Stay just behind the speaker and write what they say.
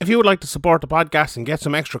If you would like to support the podcast and get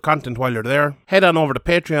some extra content while you're there, head on over to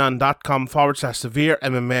patreon.com/Severe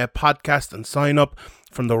MMA podcast and sign up.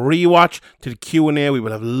 From the rewatch to the Q&A, we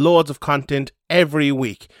will have loads of content every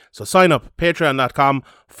week. So sign up,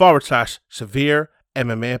 patreon.com/Severe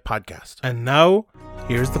MMA podcast. And now,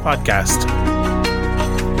 here's the podcast.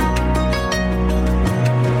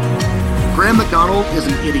 Graham McDonald is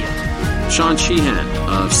an idiot. Sean Sheehan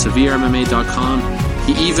of SevereMMA.com.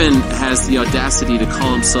 He even has the audacity to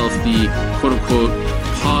call himself the quote-unquote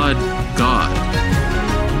pod god.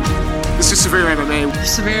 This is Severe MMA.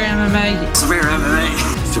 Severe MMA. Severe MMA.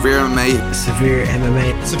 Severe MMA. Severe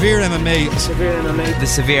MMA. Severe MMA. Severe MMA. The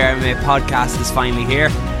Severe MMA podcast is finally here.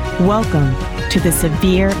 Welcome to the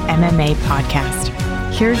Severe MMA podcast.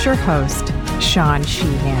 Here's your host, Sean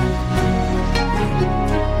Sheehan.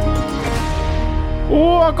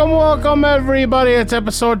 Welcome everybody. It's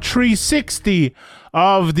episode 360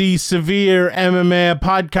 of the Severe MMA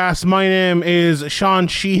podcast. My name is Sean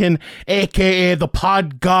Sheehan, aka the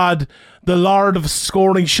Pod God, the Lord of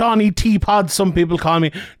Scoring, Shawnee T-Pod, some people call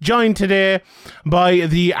me. Joined today by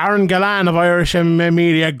the Aaron Gallan of Irish MMA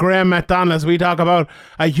Media, Graham McDonald, as we talk about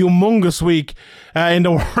a humongous week in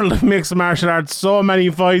the world of mixed martial arts. So many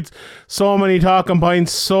fights, so many talking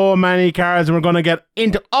points, so many cards, and we're going to get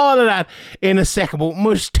into all of that in a second. But we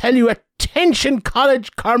must tell you, attention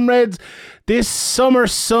college comrades, this summer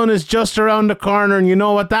sun is just around the corner, and you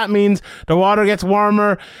know what that means. The water gets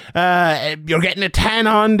warmer, you're getting a tan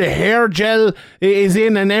on, the hair gel is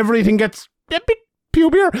in, and everything gets a bit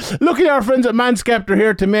pubier. Luckily our friends at Manscaped are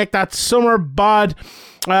here to make that summer bod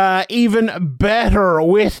even better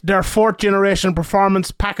with their 4th generation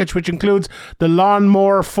performance package, which includes the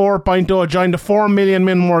Lawnmower 4.0. Join the 4 million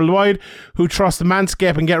men worldwide who trust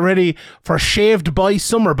Manscaped and get ready for shaved by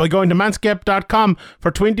summer by going to manscaped.com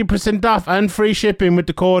for 20% off and free shipping with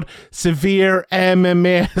the code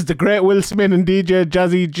SevereMMA. As the great Will Smith and DJ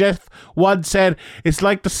Jazzy Jeff Wadd said, it's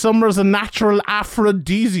like the summer's a natural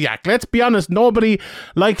aphrodisiac. Let's be honest, nobody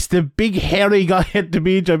likes the big hairy guy at the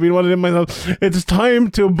beach. I've been one of them myself. It's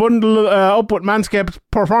time to bundle up with Manscaped's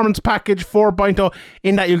Performance Package 4.0,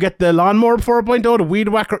 in that you'll get the Lawnmower 4.0, the Weed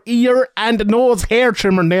Whacker ear and nose hair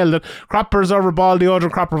trimmer, nailed it, Crop Preserver Ball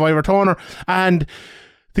Deodorant, Crop Reviver Toner, and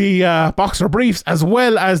the boxer briefs, as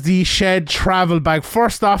well as the Shed travel bag.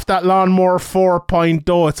 First off, that Lawnmower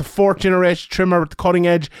 4.0. It's a 4th generation trimmer with the cutting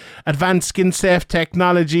edge advanced skin safe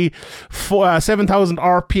technology, 7,000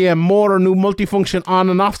 RPM motor, new multifunction on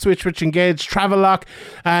and off switch which engages travel lock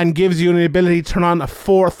and gives you the ability to turn on a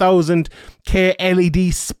 4,000 K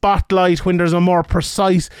LED spotlight when there's a more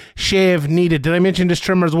precise shave needed. Did I mention this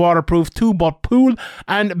trimmer is waterproof too, but pool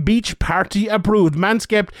and beach party approved?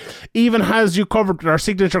 Manscaped even has you covered with our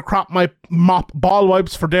signature crop mop ball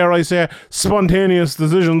wipes for, dare I say, spontaneous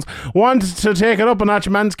decisions. Want to take it up a notch?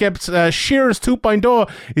 Manscaped's Shears 2.0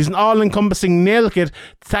 is an all-encompassing nail kit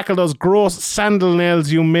to tackle those gross sandal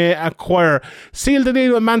nails you may acquire. Seal the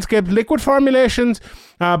deal with Manscaped liquid formulations.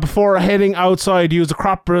 Before heading outside, use the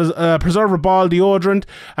Crop Preserver Ball Deodorant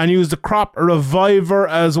and use the Crop Reviver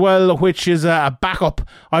as well, which is a backup,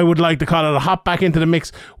 I would like to call it, a hop back into the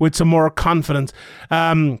mix with some more confidence.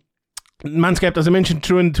 Manscaped, as I mentioned,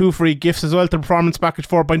 threw in 2 free gifts as well: the Performance Package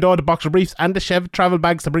 4.0, the boxer briefs, and the Shed travel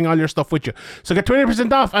bags to bring all your stuff with you. So get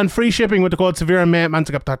 20% off and free shipping with the code SevereMMA at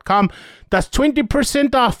manscaped.com. That's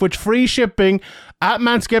 20% off with free shipping at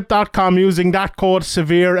manscaped.com using that code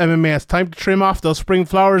SevereMMA. It's time to trim off those spring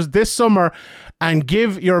flowers this summer and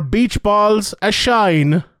give your beach balls a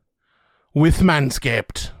shine with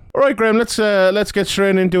Manscaped. Alright, Graham, let's get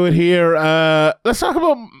straight into it here. Let's talk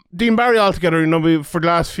about Dean Barry altogether. You know, for the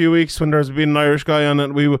last few weeks when there's been an Irish guy on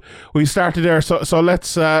it, we started there. So let's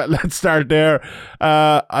start there.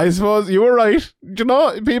 I suppose you were right. You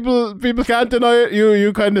know, people can't deny it.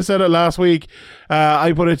 You kind of said it last week.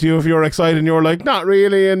 I put it to you if you were excited and you were like, not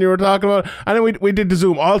really, and you were talking about it. And then we did the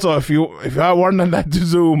Zoom. Also, if you weren't on that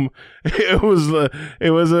Zoom, it was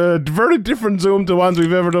a very different Zoom to ones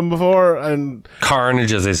we've ever done before. And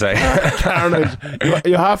carnage, as they say. Carnage.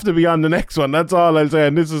 You have to be on the next one. That's all I'll say.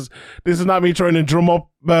 And this is not me trying to drum up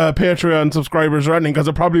Patreon subscribers or anything, because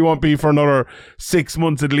it probably won't be for another 6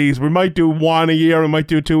 months at least. We might do 1 a year. We might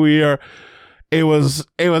do 2 a year. It was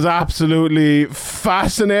absolutely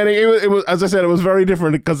fascinating. It was, as I said, it was very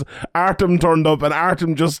different because Artem turned up and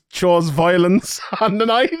Artem just chose violence on the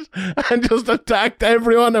night and just attacked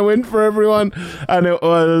everyone and went for everyone, and it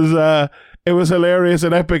was hilarious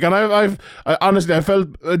and epic. And I honestly, I felt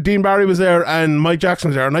Dean Barry was there and Mike Jackson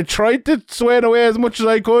was there, and I tried to sway it away as much as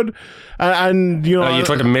I could. And you know, you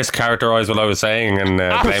tried to mischaracterize what I was saying and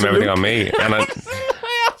blame everything on me. And I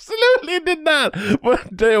absolutely He did that.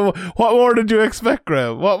 But what more did you expect,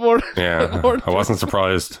 Graham? What more? Yeah, I wasn't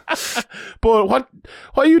surprised. But what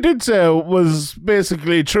you did say was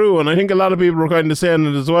basically true, and I think a lot of people were kind of saying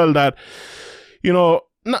it as well, that, you know,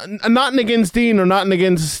 nothing against Dean or nothing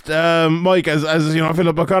against Mike, as you know,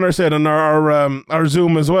 Philip O'Connor said on our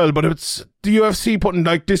Zoom as well, but it's the UFC putting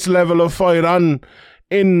like this level of fight on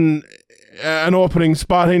in an opening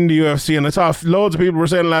spot in the UFC, and I saw loads of people were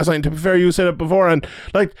saying last night, to be fair, you said it before, and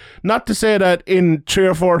like, not to say that in 3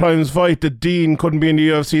 or 4 times fight that Dean couldn't be in the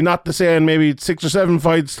UFC, not to say in maybe 6 or 7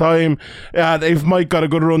 fights time, if Mike got a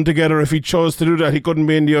good run together, if he chose to do that, he couldn't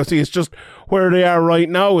be in the UFC. It's just where they are right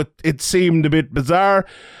now. It seemed a bit bizarre,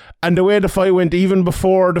 and the way the fight went even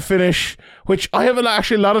before the finish, which I have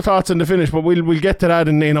actually a lot of thoughts on the finish, but we'll get to that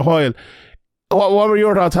in a while. What were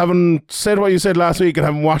your thoughts, having said what you said last week and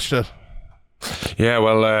having watched it? Yeah,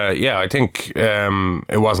 well, I think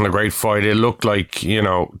it wasn't a great fight. It looked like, you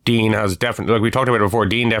know, Dean has definitely, like we talked about it before,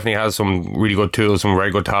 Dean definitely has some really good tools, some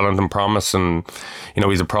very good talent and promise, and, you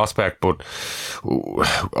know, he's a prospect. But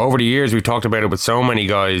over the years, we've talked about it with so many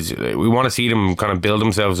guys. We want to see them kind of build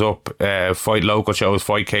themselves up, fight local shows,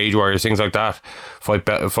 fight Cage Warriors, things like that.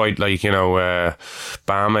 Fight like, you know,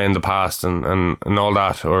 Bama in the past and all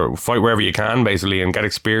that, or fight wherever you can, basically, and get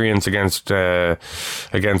experience against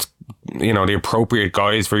you know, the appropriate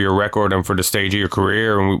guys for your record and for the stage of your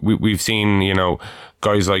career. And we've seen, you know,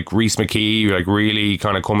 guys like Reese McKee like really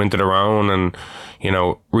kind of come into their own and, you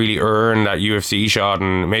know, really earn that UFC shot.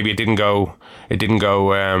 And maybe it didn't go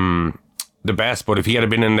the best, but if he had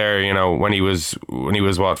been in there, you know, when he was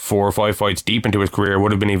what, 4 or 5 fights deep into his career, it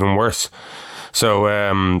would have been even worse.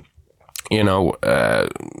 So you know,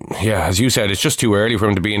 yeah, as you said, it's just too early for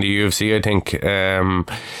him to be in the UFC, I think.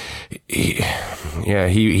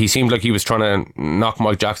 He seemed like he was trying to knock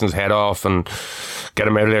Mike Jackson's head off and get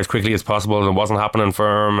him out of there as quickly as possible, and it wasn't happening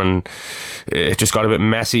for him, and it just got a bit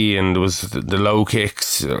messy, and there was the low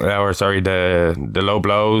kicks, the low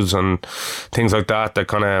blows and things like that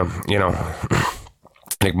kind of, you know,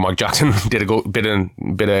 I think Mike Jackson did a bit of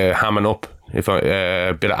hamming up,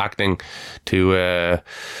 a bit of acting to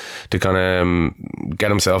kind of get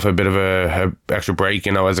himself a bit of a extra break,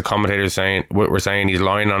 you know, as the commentators we're saying he's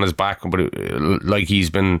lying on his back, but like he's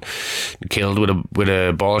been killed with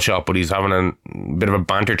a ball shot, but he's having a bit of a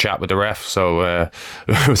banter chat with the ref, so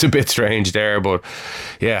it was a bit strange there. But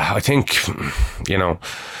yeah, I think, you know,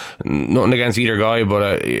 nothing against either guy,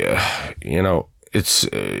 but you know,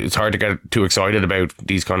 it's hard to get too excited about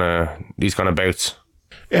these kind of bouts.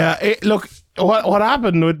 Yeah, look, what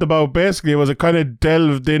happened with the bout basically was it kind of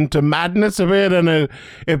delved into madness a bit, and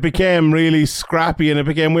it became really scrappy and it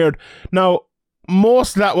became weird. Now,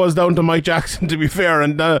 most of that was down to Mike Jackson, to be fair,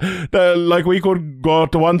 and like we could go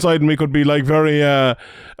to one side and we could be like very biased,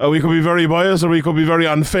 or we could be very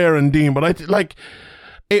unfair in Dean, but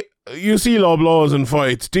you see low blows in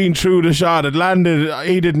fights. Dean threw the shot, it landed,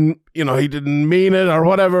 he didn't mean it or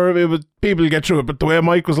whatever. It was, people get through it, but the way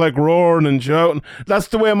Mike was like roaring and shouting, that's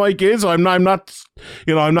the way Mike is. I'm not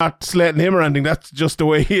slating him or anything. That's just the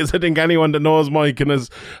way he is. I think anyone that knows Mike and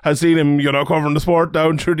has seen him, you know, covering the sport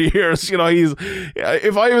down through the years, you know,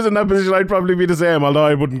 if I was in that position, I'd probably be the same, although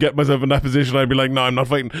I wouldn't get myself in that position. I'd be like, no, I'm not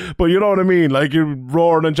fighting. But you know what I mean? Like, you're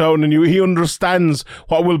roaring and shouting, and he understands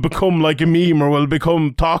what will become like a meme or will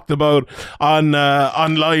become talked about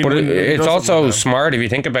online. But it's also smart if you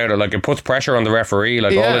think about it. Like, it puts pressure on the referee,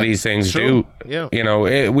 like all of these things do. Yeah. You know,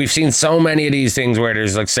 we've seen so many of these things where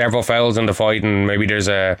there's like several fouls in the fight, and maybe there's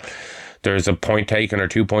a point taken or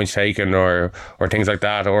 2 points taken or things like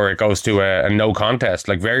that, or it goes to a no contest.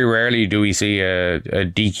 Like, very rarely do we see a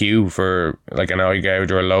DQ for like an eye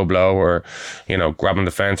gouge or a low blow, or, you know, grabbing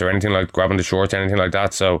the fence or anything, like grabbing the shorts, anything like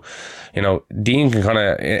that. So, you know, Dean can kind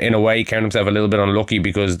of, in a way, count himself a little bit unlucky,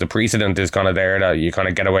 because the precedent is kind of there that you kind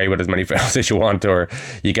of get away with as many fouls as you want, or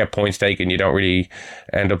you get points taken, you don't really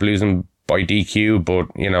end up losing by DQ. But,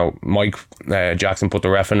 you know, Mike Jackson put the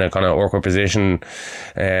ref in a kind of awkward position,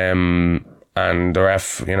 and the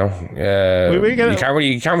ref, you know, you can't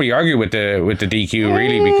really argue with the DQ,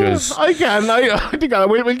 really, because I think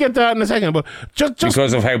we'll get to that in a second, but just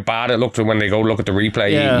because of how bad it looked when they go look at the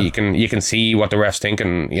replay, yeah. you can see what the ref's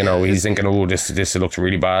thinking. You know, he's thinking, oh, this looks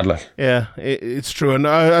really bad. Like, yeah, it's true, and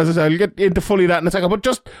as I said, I'll get into fully that in a second. But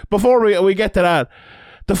just before we get to that,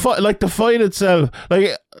 the fight itself,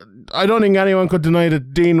 like, I don't think anyone could deny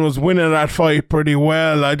that Dean was winning that fight pretty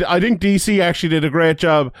well. I think DC actually did a great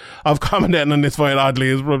job of commentating on this fight. Oddly,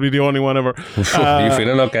 is probably the only one ever. Are you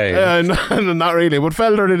feeling okay? Not really, but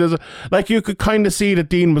Felder did. Like, you could kind of see that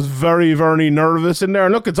Dean was very, very nervous in there.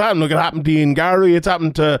 And look, it's happened. Look, it happened to Ian Gary. It's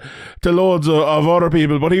happened to loads of other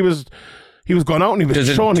people. But he was he was going out and he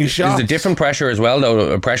was throwing his shots. There's a different pressure as well,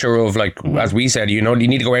 though. A pressure of, like, as we said, you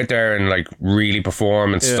need to go out there and, like, really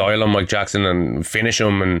perform and style him, Mike Jackson, and finish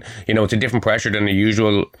him. And, it's a different pressure than the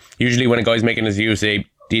usual. Usually when a guy's making his UFC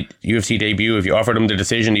debut, if you offered him the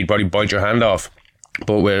decision, he'd probably bite your hand off.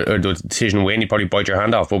 But the decision win, he'd probably bite your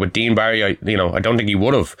hand off. But with Dean Barry, I don't think he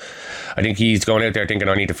would have. I think he's going out there thinking,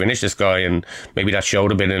 I need to finish this guy, and maybe that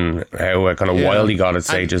showed a bit in how kind of wild he got at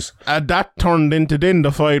stages. And that turned into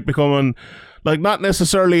the fight becoming, like, not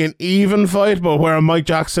necessarily an even fight, but where Mike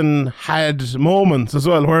Jackson had moments as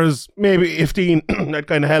well. Whereas maybe if Dean had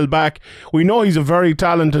kind of held back, we know he's a very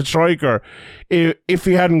talented striker. If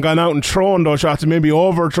he hadn't gone out and thrown those shots, and maybe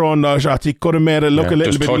overthrown those shots, he could have made it look a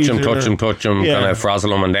little bit easier. Just touch him, kind of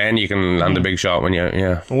frazzle him, and then you can land a big shot when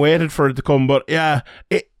you waited for it to come. But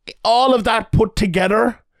all of that put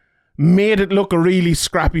together made it look a really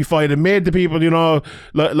scrappy fight. It made the people,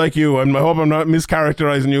 like you, and I hope I'm not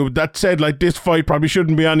mischaracterizing you, that said, like, this fight probably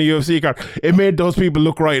shouldn't be on the UFC card. It made those people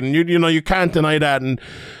look right, and you can't deny that. And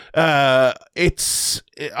I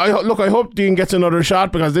hope Dean gets another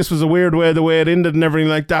shot, because this was a weird way the way it ended and everything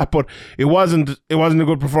like that. But it wasn't a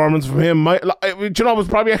good performance from him. It was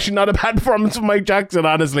probably actually not a bad performance from Mike Jackson,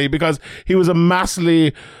 honestly, because he was a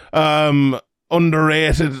massively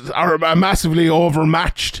underrated or a massively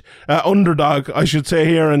overmatched underdog, I should say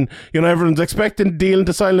here. And everyone's expecting Dean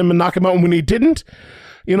to silence him and knock him out, and when he didn't,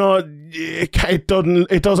 it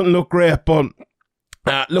doesn't look great. But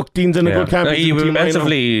look, Dean's in a good camp.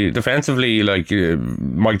 Defensively, like,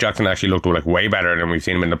 Mike Jackson actually looked, like, way better than we've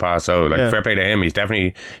seen him in the past. So, like, fair play to him. He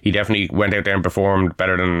definitely went out there and performed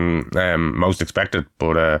better than most expected.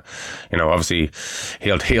 But obviously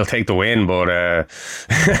he'll take the win. But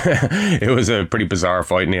it was a pretty bizarre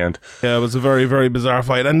fight in the end. Yeah, it was a very, very bizarre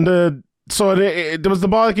fight. And so there was the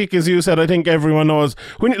ball kick, as you said. I think everyone knows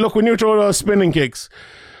when you throw those spinning kicks,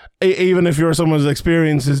 even if you're someone as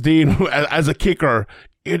experienced as Dean as a kicker,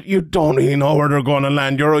 you don't really know where they're going to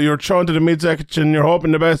land. You're thrown to the midsection, you're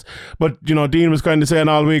hoping the best. But Dean was kind of saying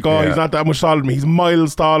all week, he's not that much taller than me. He's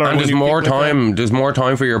miles taller. And there's more time. There's more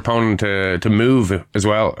time for your opponent to move as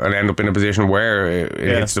well, and end up in a position where it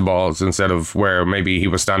hits the balls, instead of where maybe he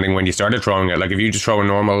was standing when you started throwing it. Like, if you just throw a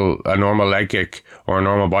normal leg kick or a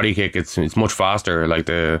normal body kick, it's much faster. Like,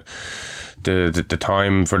 the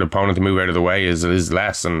time for the opponent to move out of the way is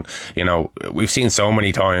less. And we've seen so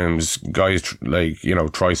many times guys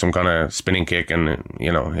try some kind of spinning kick and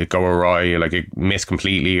it go awry, like it miss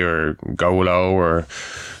completely or go low or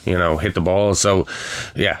hit the ball. So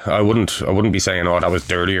I wouldn't be saying that was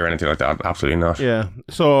dirty or anything like that. Absolutely not.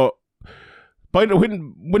 So when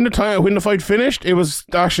the fight finished, it was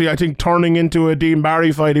actually, I think, turning into a Dean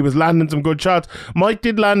Barry fight. He was landing some good shots. Mike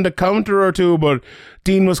did land a counter or two, but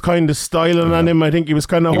Dean was kind of styling on him. I think he was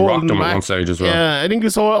kind of holding him back at one stage as well. Yeah, I think he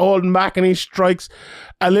was holding back, and he strikes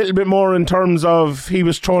a little bit more in terms of he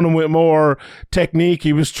was throwing him with more technique.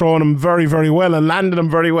 He was throwing him very, very well and landing him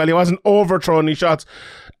very well. He wasn't overthrowing his shots.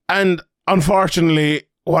 And unfortunately,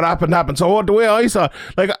 what happened. So the way I saw,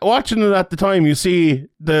 like, watching it at the time, you see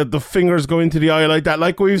the fingers go into the eye like that,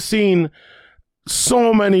 like we've seen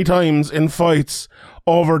so many times in fights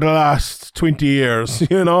over the last 20 years,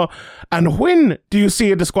 and when do you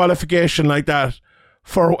see a disqualification like that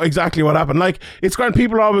for exactly what happened? Like, it's grand,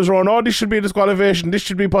 people are always roaring, this should be a disqualification, this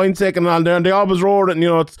should be points taken and all there, and they always roar it, and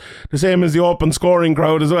it's the same as the open scoring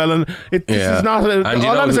crowd as well. And this is not hold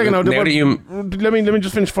on a second now, let me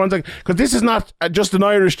just finish for 1 second, because this is not just an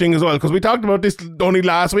Irish thing as well, because we talked about this only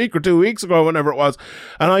last week or 2 weeks ago, whenever it was,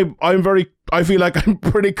 and I feel like I'm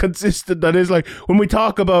pretty consistent. That is, like, when we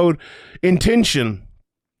talk about intention,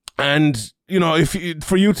 and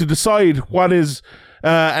for you to decide what is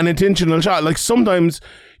an intentional shot, like, sometimes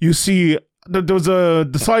you see there was the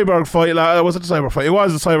Cyborg fight. It was the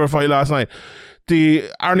Cyborg fight last night.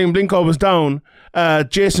 The Arlene Blinko was down.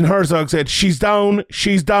 Jason Herzog said, she's down,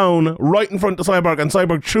 right in front of Cyborg, and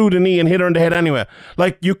Cyborg threw the knee and hit her in the head anyway.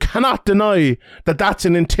 Like, you cannot deny that that's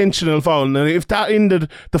an intentional foul. And if that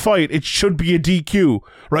ended the fight, it should be a DQ,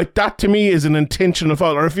 right? That to me is an intentional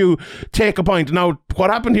foul. Or if you take a point. Now, what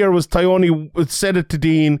happened here was Tyone said it to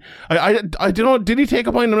Dean. I don't know, did he take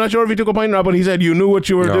a point? I'm not sure if he took a point or not, but he said, you knew what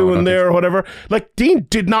you were doing there or whatever. Like, Dean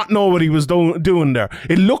did not know what he was doing there.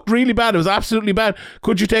 It looked really bad. It was absolutely bad.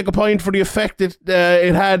 Could you take a point for the effect it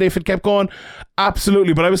had if it kept going?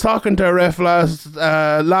 Absolutely. But I was talking to a ref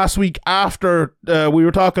last week after we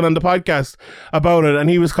were talking on the podcast about it, and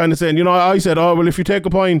he was kind of saying, I said, well, if you take a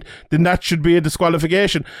point, then that should be a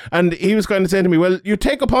disqualification. And he was kind of saying to me, well, you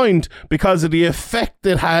take a point because of the effect effect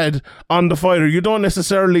it had on the fighter. You don't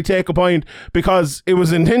necessarily take a point because it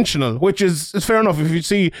was intentional, which is fair enough. If you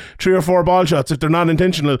see 3 or 4 ball shots, if they're not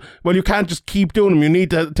intentional, well, you can't just keep doing them. You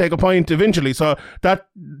need to take a point eventually. So that,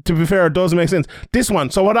 to be fair, does make sense. This one,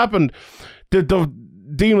 so what happened?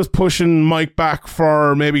 Dean was pushing Mike back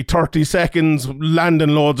for maybe 30 seconds, landing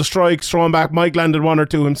loads of strikes, throwing back. Mike landed 1 or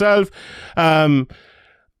 2 himself.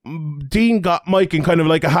 Dean got Mike in kind of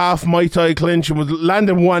like a half Muay Thai clinch and was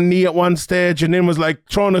landing 1 knee at one stage and then was like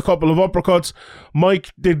throwing a couple of uppercuts.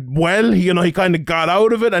 Mike did well. He kind of got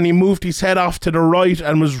out of it and he moved his head off to the right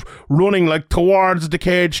and was running like towards the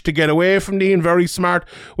cage to get away from Dean. Very smart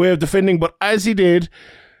way of defending. But as he did,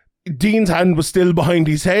 Dean's hand was still behind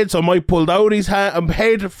his head, so Mike pulled out his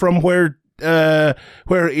head from where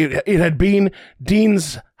it had been.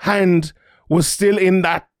 Dean's hand was still in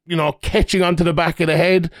that, catching onto the back of the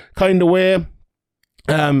head kind of way.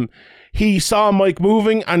 He saw Mike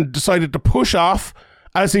moving and decided to push off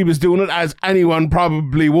as he was doing it, as anyone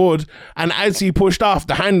probably would. And as he pushed off,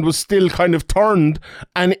 the hand was still kind of turned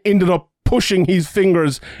and ended up pushing his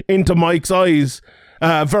fingers into Mike's eyes.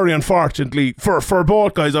 Very unfortunately for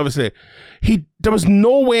both guys, obviously. There was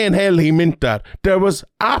no way in hell he meant that. There was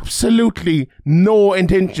absolutely no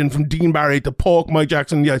intention from Dean Barry to poke Mike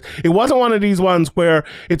Jackson in the eyes. It wasn't one of these ones where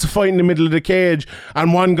it's a fight in the middle of the cage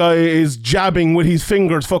and one guy is jabbing with his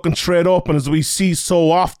fingers fucking straight open, as we see so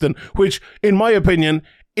often, which, in my opinion,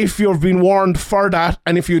 if you've been warned for that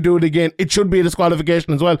and if you do it again, it should be a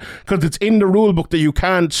disqualification as well, because it's in the rule book that you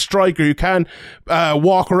can't strike or you can't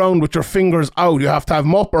walk around with your fingers out. You have to have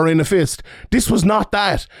them up or in a fist. This was not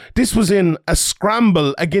that. This was in a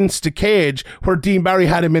scramble against the cage where Dean Barry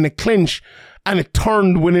had him in a clinch, and it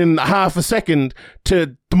turned within half a second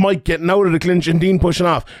to Mike getting out of the clinch and Dean pushing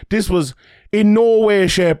off. This was in no way,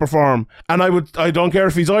 shape or form. And I don't care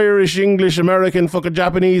if he's Irish, English, American, fucking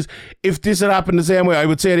Japanese. If this had happened the same way, I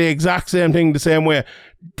would say the exact same thing the same way.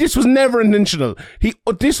 This was never intentional.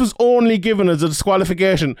 This was only given as a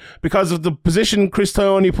disqualification because of the position Chris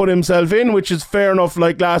Taioni put himself in, which is fair enough,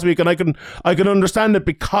 like last week, and I can understand it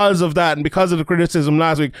because of that and because of the criticism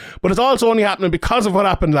last week. But it's also only happening because of what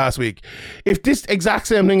happened last week. If this exact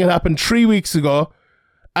same thing had happened 3 weeks ago,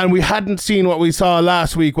 and we hadn't seen what we saw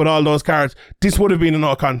last week with all those cards, this would have been a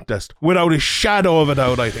no contest without a shadow of a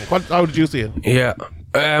doubt, I think. How did you see it? Yeah.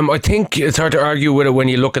 I think it's hard to argue with it when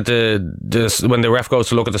you look at when the ref goes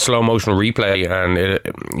to look at the slow motion replay and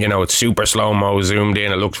it's super slow mo, zoomed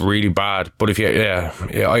in, it looks really bad. But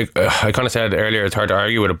I kind of said earlier it's hard to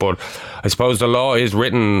argue with it, but I suppose the law is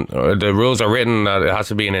written, the rules are written that it has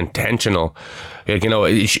to be an intentional.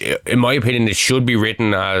 In my opinion, it should be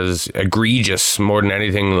written as egregious more than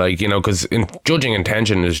anything, because judging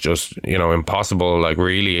intention is just, impossible. Like,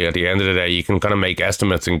 really, at the end of the day, you can kind of make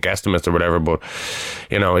estimates and guesstimates or whatever, but,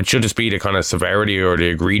 it should just be the kind of severity or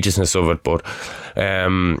the egregiousness of it. But,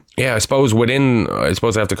 I suppose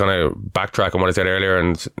I have to kind of backtrack on what I said earlier,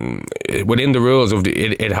 and within the rules of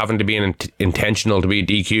it having to be intentional to be a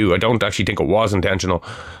DQ, I don't actually think it was intentional,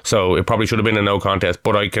 so it probably should have been a no contest.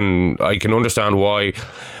 But I can understand why,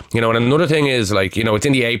 and another thing is, it's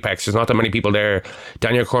in the apex, there's not that many people there.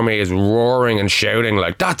 Daniel Cormier is roaring and shouting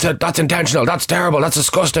like, that's intentional, that's terrible, that's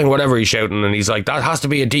disgusting, whatever he's shouting, and he's like, that has to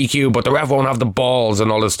be a DQ, but the ref won't have the balls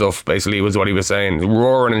and all this stuff, basically was what he was saying,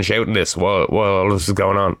 roaring and shouting this while all this is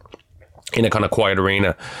going on in a kind of quiet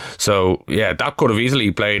arena. So yeah, that could have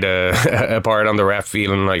easily played a part on the ref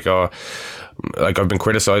feeling like I've been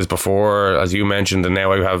criticised before, as you mentioned, and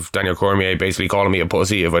now I have Daniel Cormier basically calling me a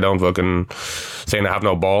pussy if I don't fucking, saying I have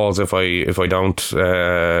no balls if I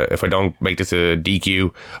don't make this a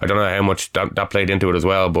DQ. I don't know how much that played into it as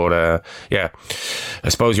well, but I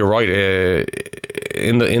suppose you're right.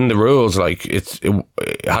 In the rules, it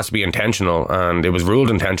has to be intentional, and it was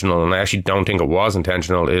ruled intentional, and I actually don't think it was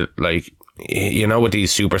intentional. With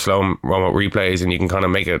these super slow remote replays, and you can kind of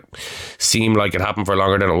make it seem like it happened for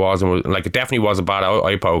longer than it was, and it definitely was a bad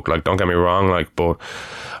eye poke, don't get me wrong, but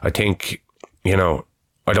I think, I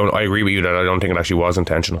agree with you that I don't think it actually was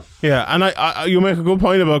intentional. Yeah, and I you make a good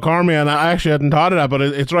point about Cormier, and I actually hadn't thought of that, but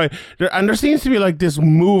it's right. There seems to be this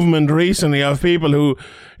movement recently of people who,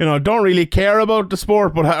 don't really care about the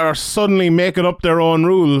sport, but are suddenly making up their own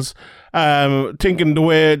rules, thinking the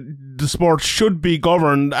way the sport should be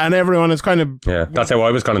governed, and everyone is kind of... Yeah, that's how I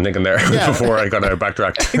was kind of thinking there before I kind of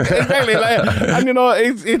backtracked. Exactly. And,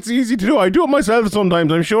 it's easy to do. I do it myself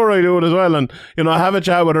sometimes. I'm sure I do it as well. And, I have a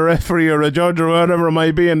chat with a referee or a judge or whatever it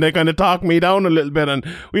might be, and they kind of talk me down a little bit. And,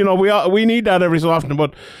 we need that every so often.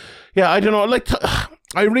 But, yeah, I don't know.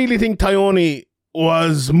 I really think Taioni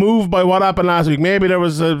was moved by what happened last week. Maybe there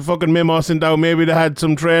was a fucking memo sent out. Maybe they had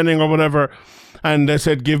some training or whatever. and they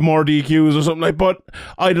said give more DQs or something like. But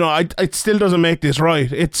I don't know. It still doesn't make this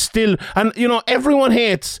right. It's still, and you know, everyone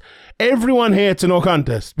hates a no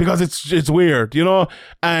contest because it's weird, you know,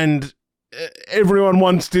 and everyone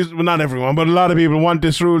wants this, well, not everyone, but a lot of people want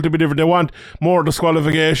this rule to be different. They want more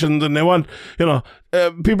disqualifications, and they want, you know,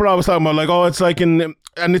 people are always talking about like, oh, it's like and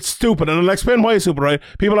it's stupid, and I'll explain why it's stupid, right?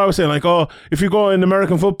 People are always saying like, oh, if you go in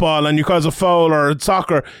American football and you cause a foul, or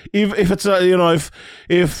soccer, if it's you know, if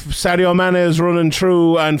Sadio Mane is running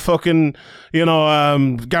through and fucking, you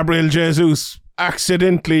know, Gabriel Jesus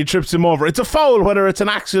accidentally trips him over, it's a foul whether it's an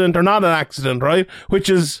accident or not an accident, right? Which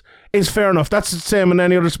is fair enough. That's the same in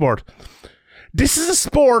any other sport. This is a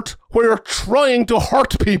sport where you're trying to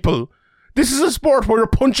hurt people. This is a sport where you're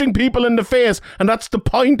punching people in the face, and that's the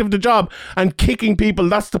point of the job. And kicking people,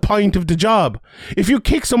 that's the point of the job. If you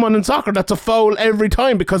kick someone in soccer, that's a foul every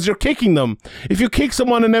time because you're kicking them. If you kick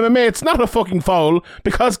someone in MMA, it's not a fucking foul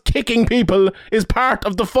because kicking people is part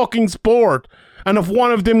of the fucking sport. And if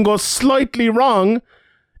one of them goes slightly wrong,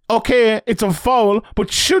 okay, it's a foul,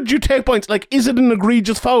 but should you take points? Like, is it an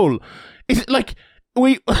egregious foul? Is it like...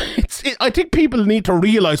 I think people need to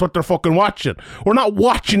realise what they're fucking watching. We're not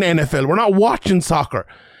watching NFL. We're not watching soccer.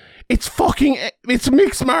 It's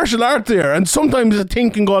mixed martial arts here, and sometimes a thing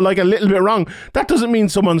can go like a little bit wrong. That doesn't mean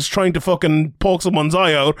someone's trying to fucking poke someone's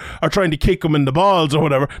eye out or trying to kick them in the balls or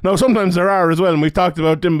whatever. Now, sometimes there are as well, and we've talked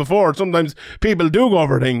about them before. Sometimes people do go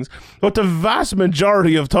over things, but the vast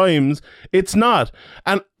majority of times, it's not.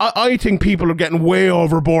 And I think people are getting way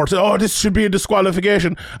overboard. Say, oh, this should be a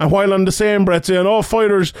disqualification. And while on the same breath saying, oh,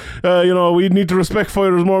 fighters, you know, we need to respect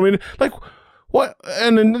fighters more. Like, what?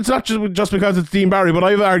 And it's not just because it's Dean Barry, but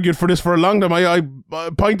I've argued for this for a long time. I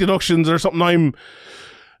point deductions are something I'm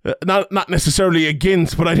not necessarily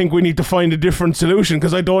against, but I think we need to find a different solution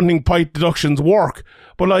because I don't think point deductions work.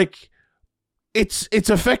 But like, it's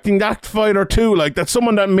affecting that fighter too. Like, that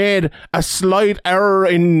someone that made a slight error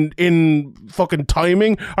in fucking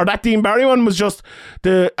timing, or that Dean Barry one was just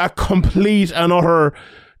a complete and utter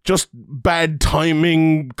just bad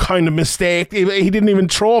timing kind of mistake. He didn't even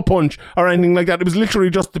throw a punch or anything like that. It was literally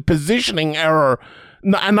just the positioning error,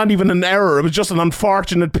 and not even an error. It was just an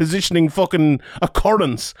unfortunate positioning fucking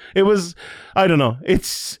occurrence. It was, I don't know.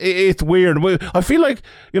 It's weird. I feel like,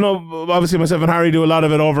 you know, obviously myself and Harry do a lot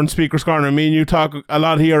of it over in Speaker's Corner. Me and you talk a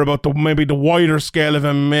lot here about maybe the wider scale of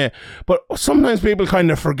MMA, but sometimes people kind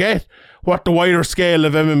of forget what the wider scale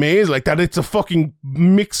of MMA is, like that it's a fucking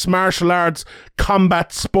mixed martial arts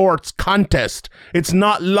combat sports contest. It's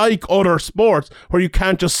not like other sports where you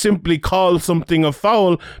can't just simply call something a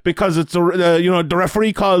foul because it's you know, the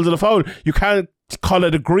referee calls it a foul. You can't call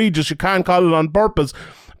it egregious. You can't call it on purpose,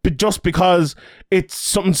 but just because it's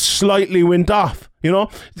something slightly went off, you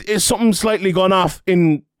know, it's something slightly gone off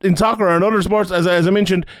in soccer and other sports, as I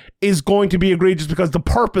mentioned, is going to be egregious because the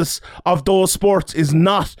purpose of those sports is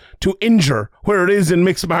not to injure, where it is in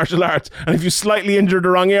mixed martial arts. And if you slightly injure the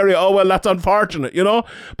wrong area, oh well, that's unfortunate, you know.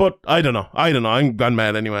 But I don't know. I'm gone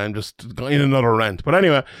mad anyway. I'm just in another rant. But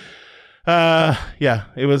anyway, yeah,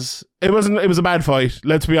 it was a bad fight.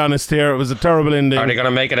 Let's be honest here. It was a terrible ending. Are they going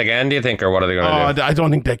to make it again, do you think, or what are they going to do? I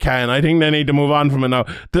don't think they can. I think they need to move on from it now.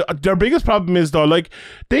 Their biggest problem is, though, like,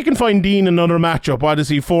 they can find Dean another matchup. What is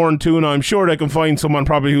he, 4-2 now? I'm sure they can find someone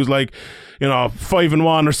probably who's like, you know,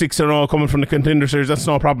 5-1 or 6-0 coming from the Contender Series. That's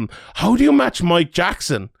no problem. How do you match Mike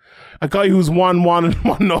Jackson? A guy who's 1-1 and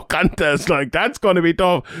 1 no contest, like, that's going to be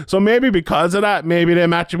tough. So maybe because of that, maybe they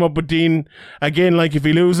match him up with Dean again. Like, if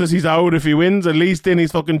he loses, he's out. If he wins, at least then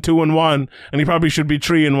he's fucking 2-1, and he probably should be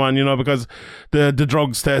 3-1, you know, because the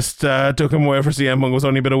drugs test took him away for CM Punk. Was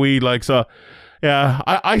only a bit of weed, like. So yeah,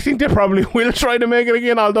 I think they probably will try to make it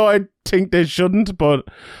again, although I think they shouldn't. But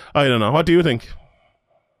I don't know. What do you think?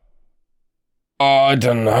 I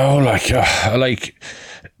don't know. Like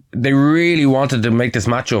they really wanted to make this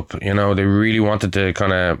matchup, you know. They really wanted to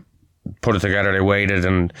kind of put it together. They waited,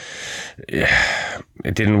 and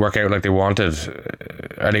it didn't work out like they wanted.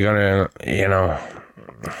 Are they gonna, you know?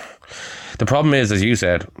 The problem is, as you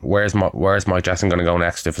said, where's Mike Jackson going to go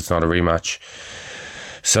next if it's not a rematch?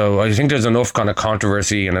 So I think there's enough kind of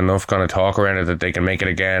controversy and enough kind of talk around it that they can make it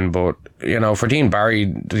again. But, you know, for Dean Barry,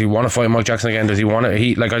 does he want to fight Mike Jackson again? Does he want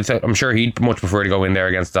to? Like I said, I'm sure he'd much prefer to go in there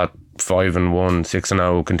against that 5-1,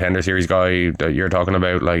 6-0 Contender Series guy that you're talking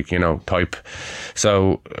about, like, you know, type.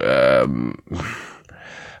 So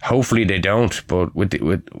hopefully they don't. But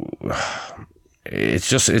it's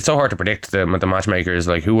so hard to predict the matchmakers.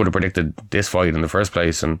 Like, who would have predicted this fight in the first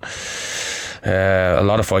place? And a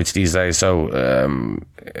lot of fights these days. So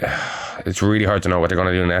it's really hard to know what they're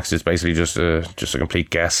going to do next. It's basically just a complete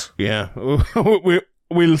guess. Yeah.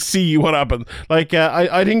 we'll see what happens. Like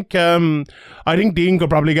I think Dean could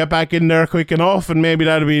probably get back in there quick enough, and maybe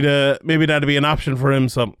that'd be an option for him.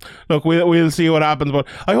 So look, we'll see what happens. But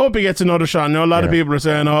I hope he gets another shot. I know a lot of people are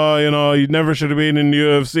saying, oh, you know, he never should have been in the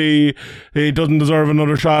UFC. He doesn't deserve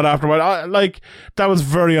another shot afterward. Like, that was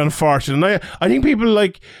very unfortunate. I think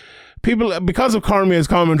people, because of Cormier's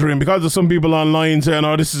commentary and because of some people online saying,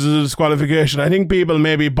 oh, this is a disqualification, I think people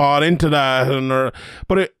maybe bought into that.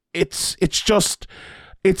 But it's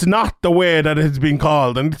not the way that it's been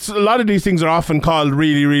called, and a lot of these things are often called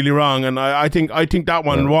really, really wrong. And I think that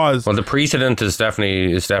one was. Well, the precedent is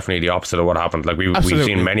definitely the opposite of what happened. Like we've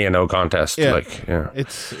seen many a no contest.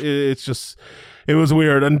 It's just. It was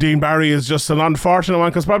weird, and Dean Barry is just an unfortunate one,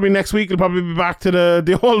 because probably next week he'll probably be back to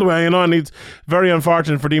the old way, you know, and it's very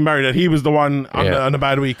unfortunate for Dean Barry that he was the one on a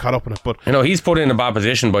bad week caught up in it. But you know, he's put in a bad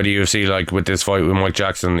position by the UFC, like with this fight with Mike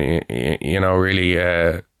Jackson. You know, really,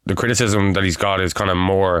 the criticism that he's got is kind of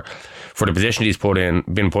more for the position he's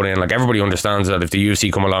been put in. Like, everybody understands that if the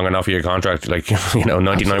UFC come along and offer you a contract, like, you know,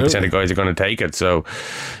 99% of guys are going to take it. So,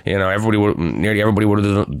 you know, nearly everybody would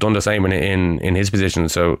have done the same in his position.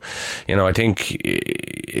 So, you know, I think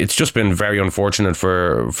it's just been very unfortunate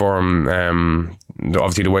for him.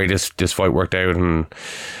 Obviously, the way this fight worked out and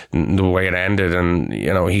the way it ended, and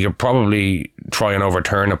you know, he could probably try and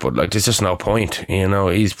overturn it, but like, there's just no point. You know,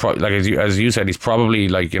 he's probably, like, as you said, he's probably,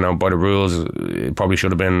 like, you know, by the rules, it probably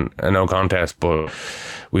should have been a no contest, but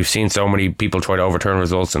we've seen so many people try to overturn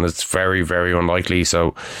results, and it's very, very unlikely.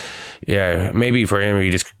 So yeah, maybe for him,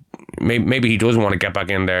 maybe he does want to get back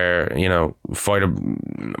in there, you know, fight a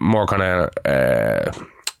more kind of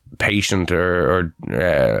patient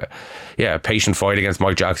patient fight against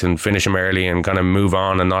Mike Jackson, finish him early and kind of move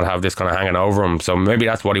on and not have this kind of hanging over him. So maybe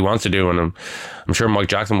that's what he wants to do, and I'm sure Mike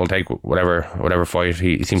Jackson will take whatever fight.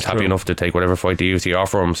 He seems happy enough to take whatever fight the UFC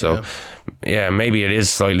offer him. So yeah, maybe it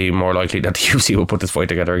is slightly more likely that the UFC will put this fight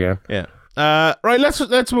together again. Yeah. Right,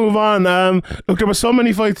 let's move on. Look, there were so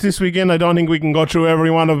many fights this weekend, I don't think we can go through every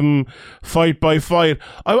one of them fight by fight.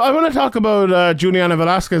 I want to talk about Juliana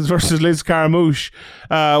Velasquez versus Liz Carmouche,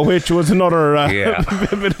 which was another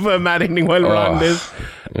bit of a mad evening while we're on this.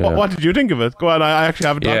 Yeah. What did you think of it? Go on, I actually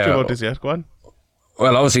haven't talked to you about this yet. Go on.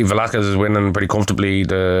 Well, obviously Velasquez is winning pretty comfortably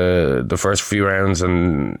the first few rounds,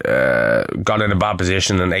 and got in a bad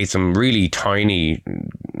position and ate some really tiny,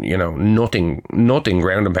 you know, nothing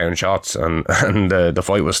ground and pound shots, and the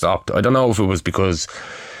fight was stopped. I don't know if it was because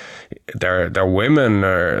they're women,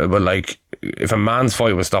 but like, if a man's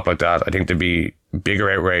fight was stopped like that, I think there'd be bigger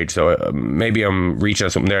outrage. So maybe I'm reaching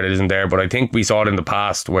at something there that isn't there, but I think we saw it in the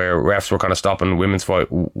past where refs were kind of stopping women's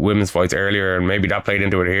fights earlier, and maybe that played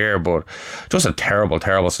into it here. But just a terrible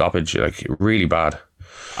stoppage, like really bad.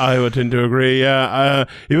 I would tend to agree. Yeah,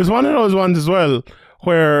 it was one of those ones as well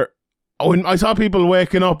where, when I saw people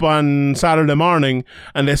waking up on Saturday morning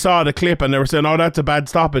and they saw the clip and they were saying, oh, that's a bad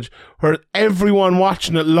stoppage, where everyone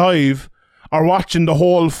watching it live or watching the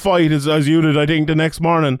whole fight, as you did, I think, the next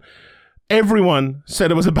morning, everyone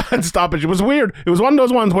said it was a bad stoppage. It was weird. It was one of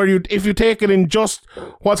those ones where if you take it in just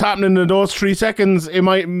what's happening in those 3 seconds,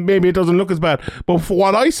 maybe it doesn't look as bad. But for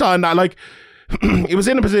what I saw in that, like, it was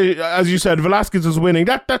in a position, as you said, Velasquez was winning.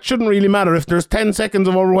 That shouldn't really matter. If there's 10 seconds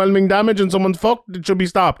of overwhelming damage and someone's fucked, it should be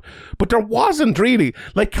stopped. But there wasn't really.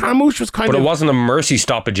 Like, Carmouche was kind of... But it wasn't a mercy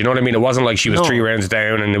stoppage, you know what I mean? It wasn't like she was 3 rounds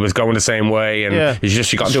down and it was going the same way, and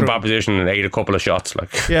she got into a bad position and ate a couple of shots.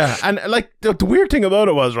 Like, yeah, and like, the weird thing about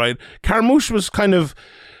it was, right, Carmouche was kind of...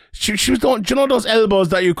 She was doing, do you know those elbows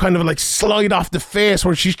that you kind of like slide off the face,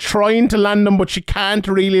 where she's trying to land them but she can't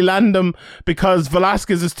really land them because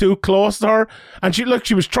Velasquez is too close to her, and she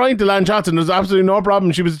was trying to land shots and there's absolutely no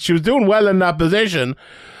problem. She was doing well in that position,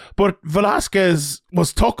 but Velasquez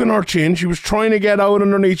was tucking her chin. She was trying to get out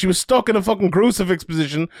underneath. She was stuck in a fucking crucifix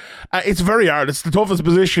position. It's very hard. It's the toughest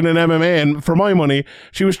position in MMA, and for my money,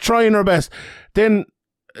 she was trying her best. Then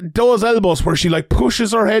those elbows where she like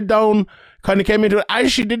pushes her head down kind of came into it.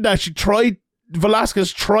 As she did that,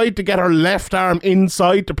 Velasquez tried to get her left arm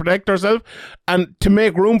inside to protect herself, and to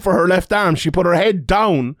make room for her left arm, she put her head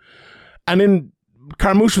down, and then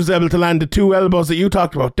Carmouche was able to land the 2 elbows that you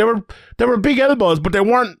talked about. They were big elbows, but they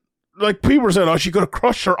weren't, like, people were saying, oh, she could have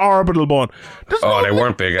crushed her orbital bone. They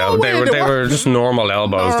weren't big elbows. They were just normal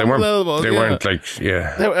elbows. They weren't like,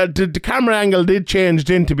 yeah. The camera angle did change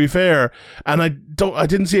then, to be fair, and I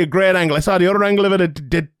didn't see a great angle. I saw the other angle of it.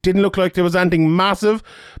 It didn't look like there was anything massive,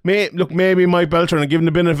 maybe Mike Beltran, and give him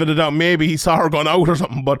the benefit of the doubt, maybe he saw her going out or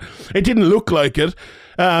something, but it didn't look like it.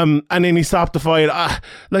 And then he stopped the fight.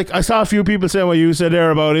 Like, I saw a few people saying what you said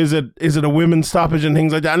there about is it a women's stoppage and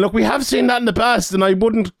things like that. And look, we have seen that in the past, and I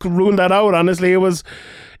wouldn't rule that out. Honestly, it was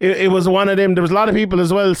one of them. There was a lot of people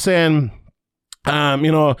as well saying,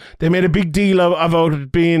 they made a big deal about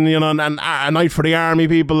it being, a night for the army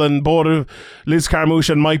people, and both Liz Carmouche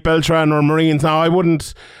and Mike Beltran were Marines. Now,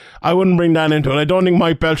 I wouldn't bring that into it. I don't think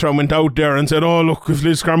Mike Beltran went out there and said, "Oh, look, if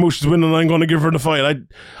Liz Carmouche is winning, I'm going to give her the fight."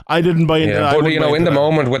 I didn't buy into that. But in the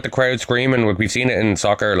moment with the crowd screaming, we've seen it in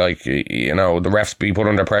soccer. Like, the refs be put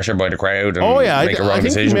under pressure by the crowd and make a wrong decision. I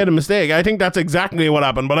think he made a mistake. I think that's exactly what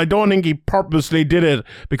happened. But I don't think he purposely did it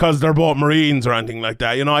because they're both Marines or anything like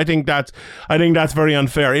that. I think that's very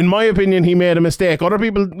unfair. In my opinion, he made a mistake. Other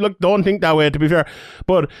people don't think that way, to be fair,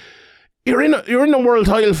 but. You're in a world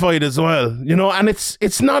title fight as well, and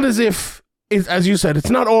it's not as if, as you said,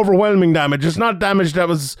 it's not overwhelming damage. It's not damage that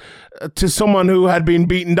was to someone who had been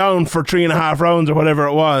beaten down for 3.5 rounds or whatever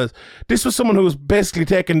it was. This was someone who was basically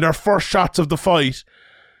taking their first shots of the fight.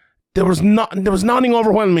 There was nothing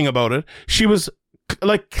overwhelming about it. She was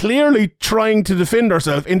clearly trying to defend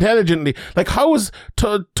herself intelligently. Like, how is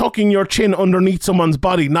tucking your chin underneath someone's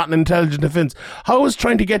body not an intelligent defense? How is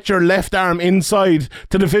trying to get your left arm inside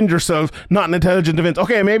to defend yourself not an intelligent defense?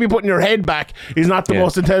 Okay, maybe putting your head back is not the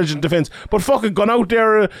most intelligent defense, but fucking gone out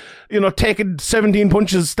there, taking 17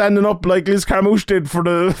 punches, standing up like Liz Carmouche did for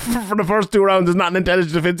the first 2 rounds is not an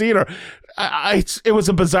intelligent defense either. It was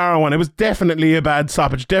a bizarre one. It was definitely a bad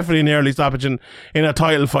stoppage, definitely an early stoppage in a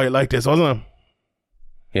title fight like this, wasn't it?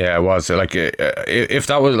 Yeah, it was. Like, if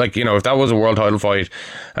that was if that was a world title fight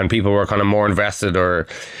and people were kind of more invested, or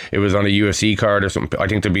it was on a UFC card or something, I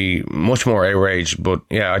think there'd be much more outrage. But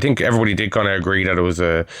yeah, I think everybody did kind of agree that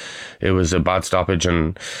it was a bad stoppage.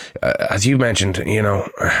 And as you mentioned,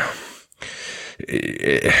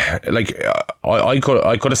 I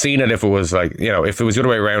could have seen it if it was if it was the other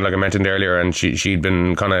way around, like I mentioned earlier, and she'd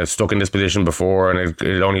been kind of stuck in this position before, and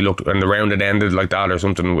it only looked, and the round had ended like that or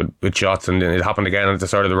something with shots, and then it happened again at the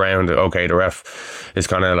start of the round. Okay, the ref is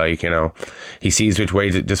kind of he sees which way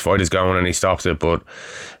this fight is going and he stops it. But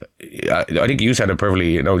I think you said it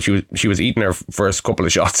perfectly. She was eating her first couple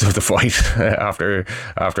of shots of the fight after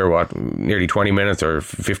what, nearly 20 minutes or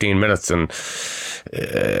 15 minutes, and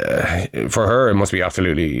for her it must be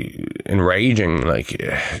absolutely enraging,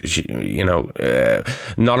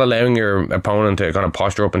 not allowing your opponent to kind of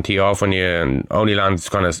posture up and tee off on you, and only lands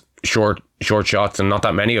kind of short shots, and not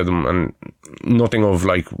that many of them, and nothing of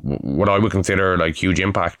what I would consider huge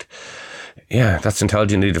impact. Yeah, that's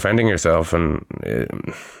intelligently defending yourself, and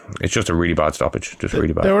it's just a really bad stoppage. Just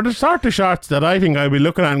really bad. There were the sort of shots that I think I'd be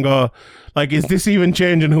looking at and go, is this even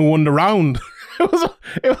changing who won the round?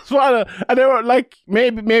 It was one, and they were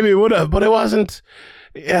maybe it would have, but it wasn't.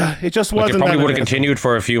 Yeah, it just wasn't. It probably would have continued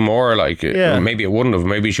for a few more. Maybe it wouldn't have.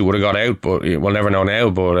 Maybe she would have got out, but we'll never know now.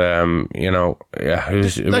 But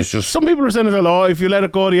it was just. Some people are saying if you let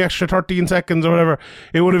it go the extra 13 seconds or whatever,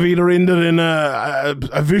 it would have either ended in a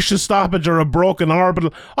vicious stoppage or a broken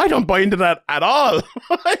orbital. I don't buy into that at all.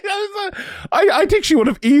 I think she would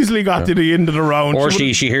have easily got to the end of the round. Or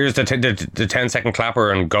she hears the 10-second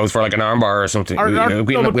clapper and goes for an armbar or something.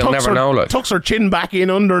 We'll never know. Tucks her chin back in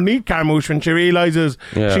underneath Carmouche when she realises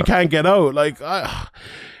she can't get out.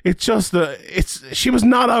 It's just she was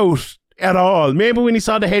not out at all. Maybe when he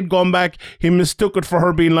saw the head going back, he mistook it for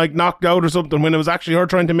her being knocked out or something, when it was actually her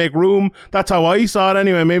trying to make room. That's how I saw it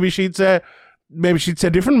anyway. Maybe she'd say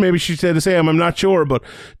different. Maybe she'd say the same. I'm not sure, but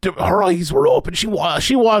her eyes were open. She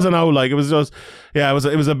wasn't out. It was just, it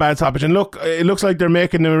was a bad stoppage. And look, it looks like they're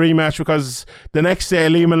making the rematch, because the next day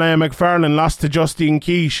Liam and McFarlane lost to Justine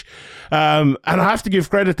Kish. And I have to give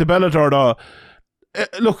credit to Bellator though.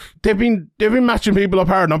 Look, they've been matching people up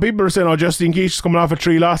hard. Now people are saying, Justine Kish is coming off of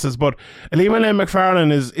 3 losses, but Ilima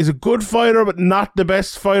McFarlane is a good fighter, but not the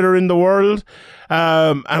best fighter in the world.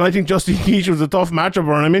 And I think Justine Kish was a tough matchup for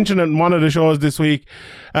her, and I mentioned it in one of the shows this week.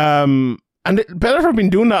 And Bellator have been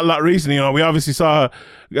doing that a lot recently. We obviously saw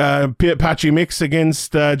Patchy Mix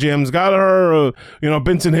against James Gallagher.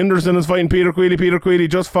 Benson Henderson is fighting Peter Queally. Peter Queally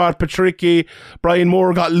just fought Patricky. Brian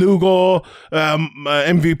Moore got Lugo.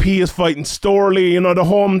 MVP is fighting Storley. The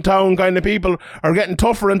hometown kind of people are getting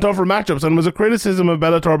tougher and tougher matchups, and was a criticism of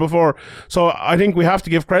Bellator before. So I think we have to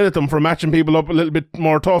give credit to them for matching people up a little bit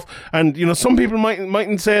more tough. And some people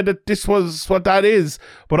mightn't say that this was what that is,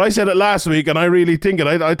 but I said it last week, and I really think it.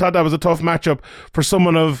 I thought that was a tough matchup for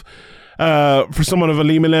someone of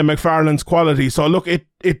Ilima McFarlane's quality. So look, it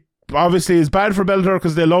obviously is bad for Bellator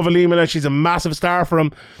because they love Ilima. She's a massive star for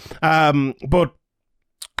him. But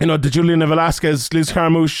you know, the Juliana Velasquez Liz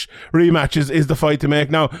Carmouche rematch is the fight to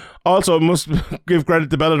make. Now, also must give credit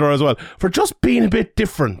to Bellator as well for just being a bit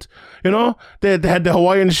different. You know, they had the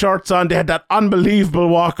Hawaiian shirts on. They had that unbelievable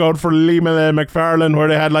walkout for Lima McFarlane where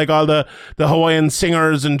they had like all the Hawaiian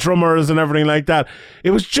singers and drummers and everything like that. It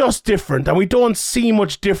was just different, and we don't see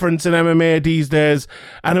much difference in MMA these days,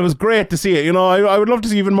 and it was great to see it. You know, I would love to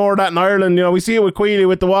see even more of that in Ireland. You know, we see it with Queally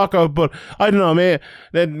with the walkout, but I don't know, mate,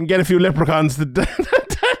 they'd get a few leprechauns to dance.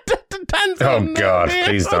 Oh God,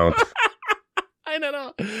 please don't. I don't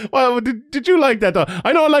know. Well, did you like that though?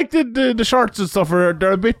 I know, like the shorts and stuff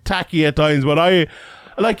they're a bit tacky at times, but I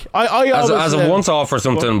as a once off or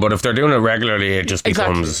something. But if they're doing it regularly, it just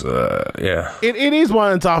becomes yeah. It is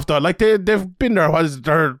once off though. Like they've been there. Was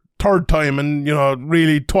their third time, and you know,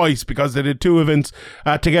 really twice because they did 2 events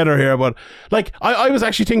together here. But like I was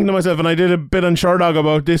actually thinking to myself, and I did a bit on Sherdog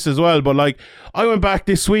about this as well. But like I went back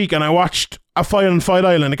this week and I watched a fight on Fight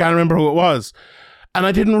Island. I can't remember who it was. And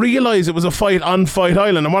I didn't realise it was a fight on Fight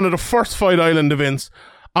Island. And one of the first Fight Island events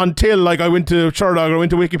until like I went to Sherdog or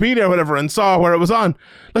went to Wikipedia or whatever and saw where it was on.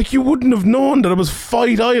 Like you wouldn't have known that it was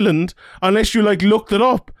Fight Island unless you like looked it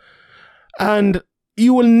up. And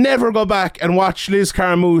you will never go back and watch Liz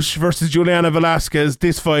Carmouche versus Juliana Velasquez,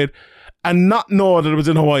 this fight, and not know that it was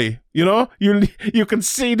in Hawaii. You know, you can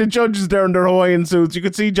see the judges there in their Hawaiian suits. You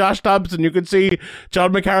could see Josh Thompson. You could see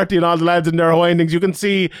John McCarthy and all the lads in their Hawaiian things. You can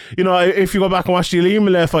see, you know, if you go back and watch the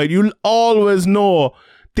Elimile fight, you'll always know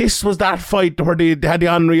this was that fight where they had the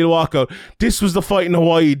unreal walkout. This was the fight in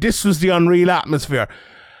Hawaii. This was the unreal atmosphere.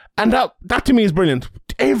 And that to me is brilliant.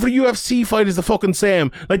 Every UFC fight is the fucking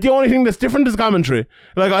same. Like the only thing that's different is commentary.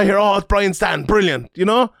 Like I hear, oh, it's Brian Stann, brilliant, you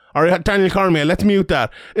know? Or Daniel Cormier, let's mute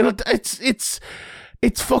that. You know,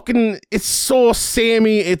 it's so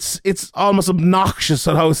samey, it's almost obnoxious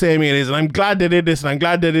at how samey it is, and I'm glad they did this, and I'm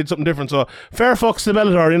glad they did something different. So fair fucks to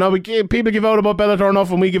Bellator. You know, people give out about Bellator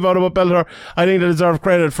enough, and we give out about Bellator. I think they deserve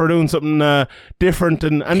credit for doing something different.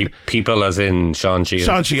 And people as in Sean Sheehan.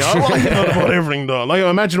 Sean Sheehan. I give out about everything though. Like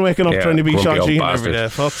imagine waking up trying to be Sean Sheehan every day.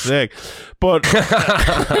 Fuck's sake. But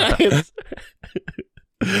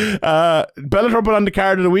Bellator put on the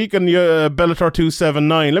card of the week and Bellator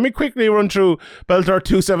 279. Let me quickly run through Bellator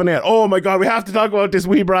 278. Oh my god, we have to talk about this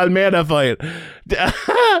Weber Almeida fight.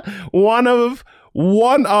 One of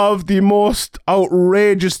the most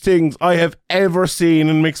outrageous things I have ever seen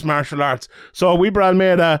in mixed martial arts. So Weber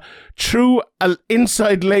Almeida threw an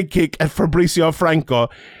inside leg kick at Fabricio Franco,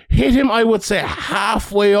 hit him, I would say,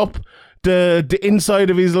 halfway up the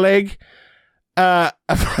inside of his leg.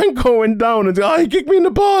 Franco went down and said, oh, he kicked me in the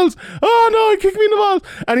balls. Oh no, he kicked me in the balls.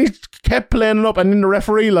 And he kept playing it up, and then the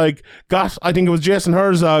referee I think it was Jason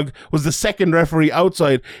Herzog was the second referee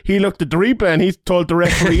outside. He looked at the replay and he told the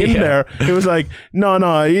referee in there, he was like, no,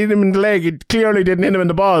 he hit him in the leg, he clearly didn't hit him in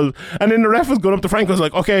the balls. And then the ref was going up to Franco, was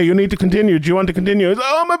like, okay, you need to continue, do you want to continue? He's like,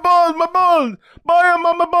 oh, my balls, buy him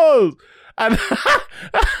on my balls. And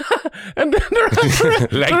then the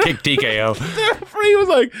referee, leg kick TKO. The referee was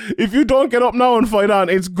like, if you don't get up now and fight on,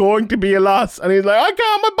 it's going to be a loss. And he's like, I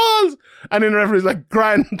can't, my balls. And then the referee's like,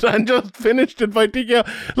 grand, and just finished it by TKO.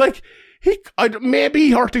 Like, maybe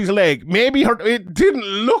he hurt his leg. It didn't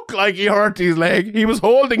look like he hurt his leg. He was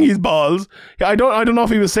holding his balls. I don't know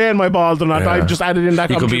if he was saying my balls or not. Yeah. I just added in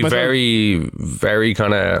that. He could be very, very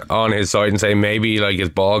kind of on his side and say maybe like his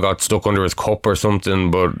ball got stuck under his cup or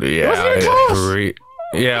something. But yeah,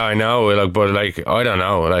 I know. Like, but like I don't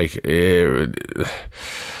know. Like it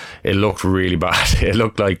looked really bad. It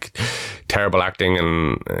looked like terrible acting,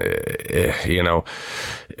 and you know.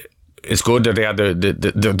 It's good that they had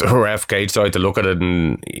the ref cage side to look at it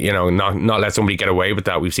and, you know, not let somebody get away with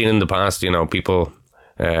that. We've seen in the past, you know, people,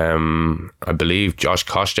 I believe Josh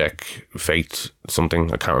Koscheck faked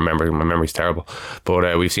something. I can't remember. My memory's terrible.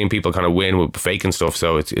 But we've seen people kind of win with faking stuff.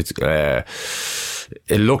 So it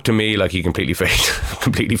looked to me like he completely faked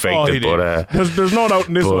it. But there's no doubt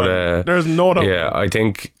in this one. There's no doubt. Yeah, I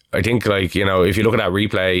think like, you know, if you look at that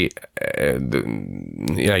replay,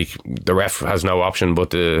 you know, the ref has no option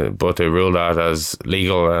but to rule that as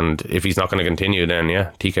legal, and if he's not going to continue, then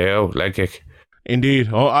yeah, TKO, leg kick. Indeed.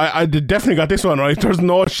 Oh, I definitely got this one right. There's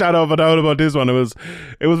no shadow of a doubt about this one. It was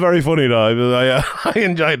very funny though. I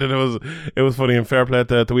enjoyed it. It was funny, and fair play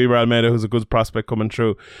to Weber Almeida, who's a good prospect coming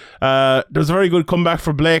through. There's a very good comeback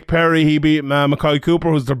for Blake Perry. He beat Mackay Cooper,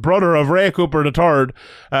 who's the brother of Ray Cooper III.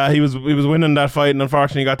 He was winning that fight, and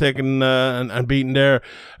unfortunately got taken and beaten there.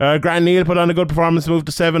 Grant Neal put on a good performance, moved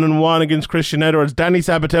to 7-1 against Christian Edwards. Danny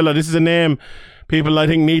Sabatella, this is a name people I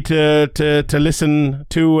think need to listen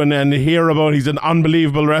to and hear about. He's an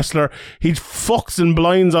unbelievable wrestler. He fucks and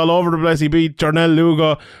blinds all over the place. He beat Jarnell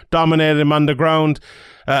Lugo, dominated him on the ground.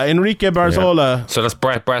 Enrique Barzola. Yeah. So that's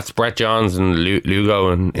Brett Johns and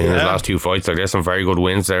Lugo in his last 2 fights. Like, there's some very good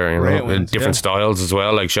wins there, you know, in different styles as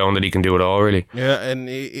well, like showing that he can do it all, really. Yeah, and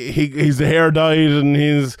he's the hair dyed, and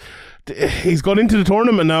he's gone into the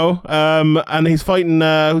tournament now, and he's fighting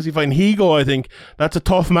who's he fighting? Higo, I think. That's a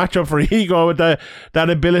tough matchup for Higo with that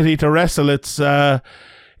ability to wrestle.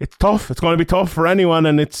 It's tough. It's going to be tough for anyone,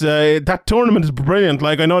 and it's that tournament is brilliant.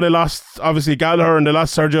 Like, I know they lost obviously Gallagher and they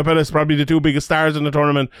lost Sergio Pettis, probably the 2 biggest stars in the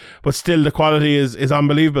tournament, but still the quality is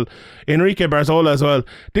unbelievable. Enrique Barzola as well.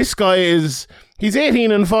 This guy he's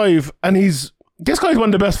 18-5, and this guy's one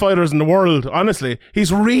of the best fighters in the world, honestly.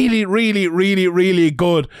 He's really, really, really, really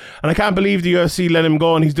good. And I can't believe the UFC let him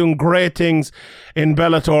go, and he's doing great things in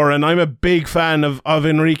Bellator, and I'm a big fan of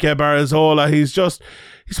Enrique Barzola. He's just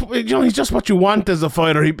what you want as a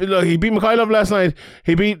fighter. He beat Mikhailov last night.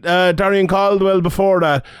 He beat Darian Caldwell before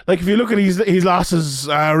that. Like, if you look at his losses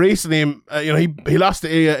recently, he lost to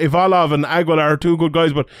Ivalov and Aguilar, 2 good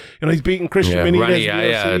guys, but he's beaten Christian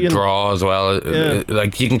Benitez. Draw as well.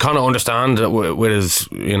 Like, you can kind of understand with his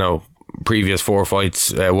previous 4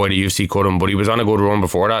 fights why the UFC cut him, but he was on a good run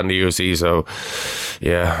before that in the UFC. So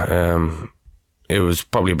it was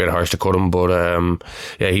probably a bit harsh to cut him, but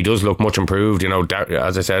he does look much improved.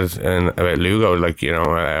 As I said about Lugo,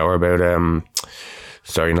 or about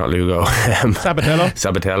sorry, not Lugo,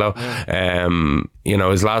 Sabatello. Yeah.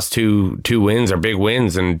 His last two wins are big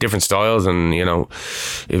wins and different styles, and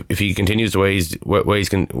if he continues the way he's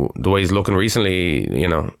looking recently,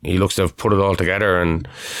 he looks to have put it all together, and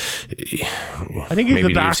I think he's maybe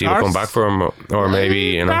the dark the UFC will come back for him, or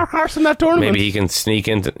maybe dark horse in that tournament. Maybe he can sneak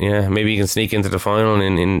into the final,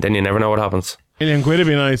 and then you never know what happens. $1 million would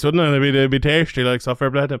be nice, wouldn't it? It'd be tasty, like, so fair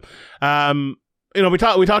play to him. We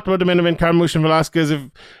talked about the main event, Carmouche and Velasquez.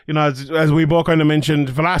 As we both kind of mentioned,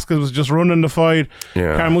 Velasquez was just running the fight.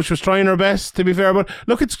 Yeah. Carmouche was trying her best, to be fair. But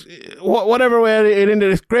look, it's whatever way it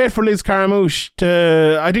ended. It's great for Liz Carmouche.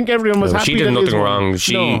 I think everyone was happy. She did nothing wrong.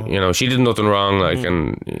 She did nothing wrong. Like,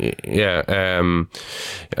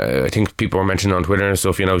 I think people were mentioning on Twitter and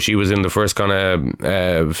stuff. She was in the first kind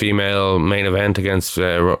of female main event against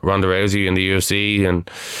Ronda Rousey in the UFC,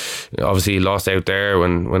 and obviously lost out there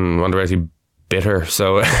when Ronda Rousey bit her,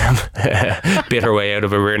 so bit her way out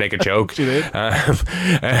of a rear naked choke. She did.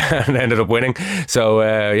 And ended up winning. So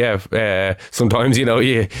sometimes you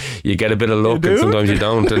get a bit of luck, and sometimes you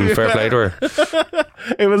don't, and fair play to her.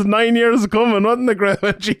 It was 9 years coming, wasn't it, Greg,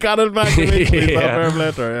 when she got it back eventually. Fair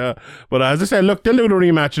play to her, yeah. But as I said, look, they'll do the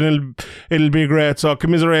rematch, and it'll be great. So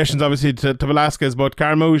commiserations obviously to Velasquez, but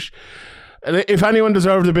Carmouche, if anyone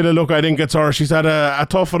deserves a bit of luck, I think it's her. She's had a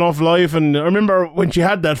tough enough life, and I remember when she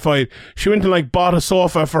had that fight, she went and bought a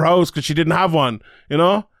sofa for her house because she didn't have one,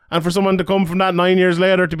 and for someone to come from that 9 years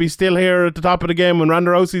later to be still here at the top of the game when Ronda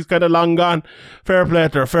Rousey's kind of long gone, fair play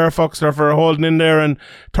to her, fair fucks to her for holding in there, and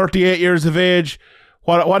 38 years of age.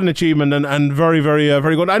 What an achievement, and very, very,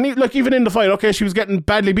 very good. And even in the fight, okay, she was getting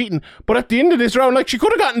badly beaten, but at the end of this round, she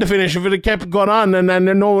could have gotten the finish if it had kept going on, and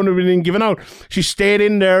no one would have been given out. She stayed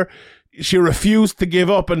in there. She refused to give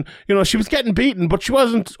up, and she was getting beaten, but she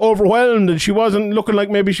wasn't overwhelmed, and she wasn't looking like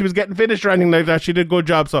maybe she was getting finished or anything like that. She did a good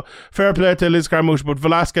job, so fair play to Liz Carmouche. But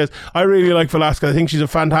Velasquez, I really like Velasquez. I think she's a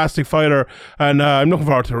fantastic fighter, and I'm looking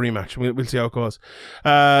forward to the rematch. We'll see how it goes.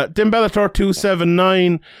 Then Bellator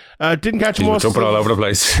 279, didn't catch most. Jumping all over the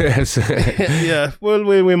place. Yeah, well,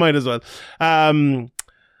 we might as well.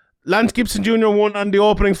 Lance Gibson Jr. won on the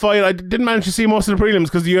opening fight. I didn't manage to see most of the prelims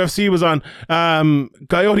because the UFC was on.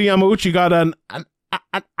 Coyote Yamauchi got an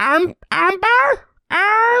armbar.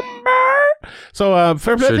 So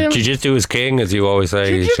fair play to him. Jiu-jitsu is king, as you always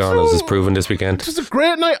say. Jiu-jitsu, Sean, as is proven this weekend. It was a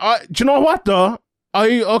great night. Do you know what though?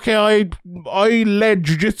 I led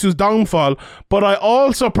Jiu-Jitsu's downfall, but I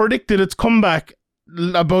also predicted its comeback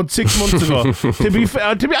about 6 months ago.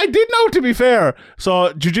 To be fair.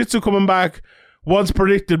 So Jiu-Jitsu coming back was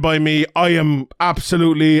predicted by me. I am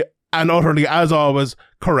absolutely and utterly, as always,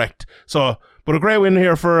 correct. So, but a great win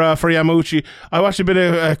here for Yamauchi. I watched a bit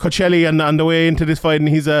of Cocelli on the way into this fight, and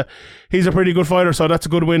he's a pretty good fighter. So that's a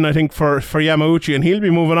good win, I think, for Yamauchi, and he'll be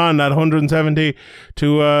moving on at 170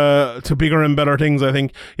 to bigger and better things, I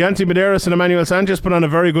think. Yancy Medeiros and Emmanuel Sanchez put on a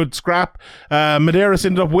very good scrap. Medeiros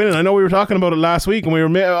ended up winning. I know we were talking about it last week, and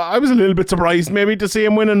I was a little bit surprised maybe to see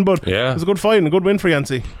him winning, but it was a good fight and a good win for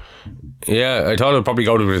Yancy. Yeah, I thought it'd probably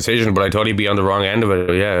go to a decision, but I thought he'd be on the wrong end of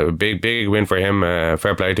it. Yeah, a big win for him.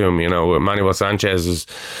 Fair play to him. You know, Manuel Sanchez is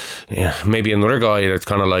maybe another guy that's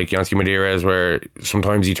kind of like Yancy Medeiros, where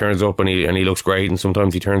sometimes he turns up and he looks great, and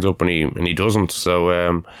sometimes he turns up and he doesn't.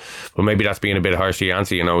 So, but maybe that's being a bit harsh to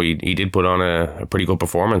Yancy. You know, he did put on a pretty good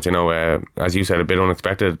performance. You know, as you said, a bit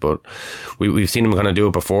unexpected, but we've seen him kind of do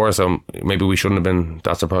it before, so maybe we shouldn't have been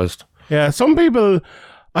that surprised. Yeah, some people,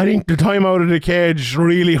 I think the time out of the cage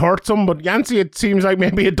really hurts him, but Yancy, it seems like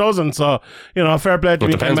maybe it doesn't. So, you know, fair play to him.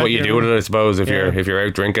 It depends what you do with it, I suppose. If you're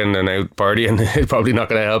out drinking and out partying, it's probably not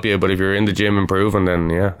going to help you. But if you're in the gym improving,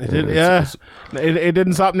 then it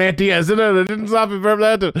didn't stop Nate Diaz, did it? It didn't stop him. Fair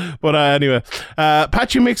play to him. But anyway,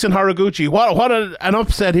 Patchy Mix and Horiguchi. What an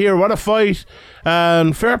upset here! What a fight!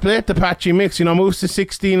 And fair play to Patchy Mix, you know, moves to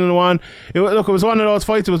 16-1. It was one of those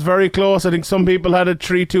fights. It was very close. I think some people had a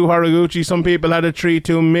 3-2 Horiguchi, some people had a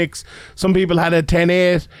 3-2 Mix, some people had a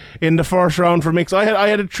 10-8 in the first round for Mix. I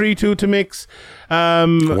had a 3-2 to Mix.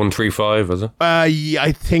 1-3-5, was it? Yeah,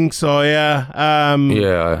 I think so. Yeah.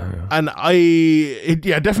 And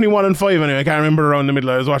definitely 1-5 anyway. I can't remember around the middle.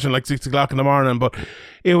 I was watching like 6 o'clock in the morning, but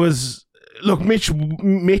it was. Look, Mitch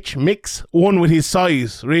Mix won with his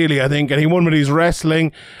size, really, I think, and he won with his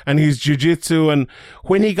wrestling and his jiu-jitsu, and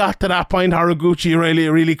when he got to that point, Horiguchi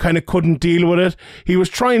really kind of couldn't deal with it. He was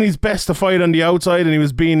trying his best to fight on the outside, and he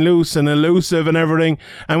was being loose and elusive and everything,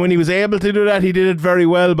 and when he was able to do that, he did it very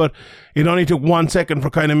well, but it only took 1 second for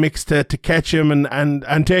kind of Mix to catch him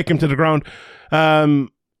and take him to the ground.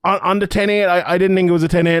 On the 10-8, I didn't think it was a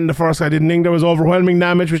 10-8 in the first. I didn't think there was overwhelming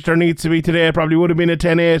damage, which there needs to be today. It probably would have been a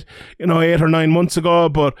 10-8, 8 or 9 months ago.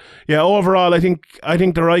 But yeah, overall, I think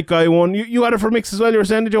the right guy won. You had it for Mix as well. You were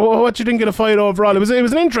saying, did you? What you think of the fight overall? It was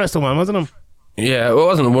an interesting one, wasn't it? Yeah, it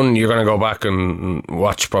wasn't one you're going to go back and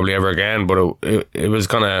watch probably ever again. But it was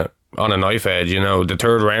kind of on a knife edge. You know, the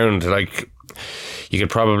third round, like, you could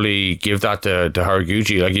probably give that to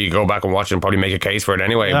Horiguchi. Like, you go back and watch it and probably make a case for it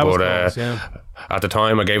anyway. That but was close, yeah. At the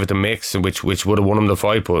time, I gave it to Mix, which would have won him the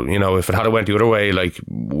fight. But you know, if it had went the other way, like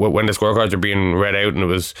when the scorecards are being read out and it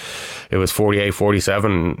was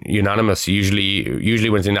 48-47 unanimous. Usually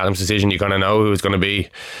when it's a unanimous decision, you kind of know who it's going to be.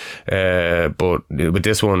 But with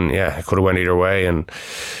this one, yeah, it could have went either way, and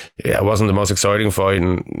yeah, it wasn't the most exciting fight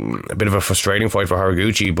and a bit of a frustrating fight for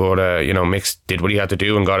Horiguchi. But you know, Mix did what he had to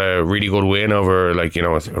do and got a really good win over, like, you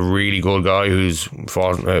know, a really good guy who's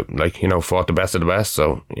fought fought the best of the best.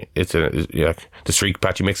 So it's the streak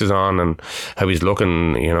Patchy Mix is on and how he's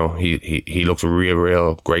looking, you know, he looks a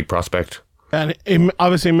real great prospect. And he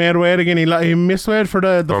obviously made weight again. He missed weight for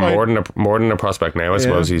the fight. More than a prospect now, I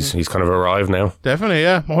suppose. He's kind of arrived now. Definitely,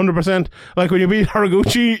 yeah, 100%. Like when you beat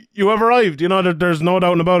Horiguchi, you have arrived. You know, there's no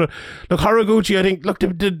doubt about it. Look, Horiguchi, I think,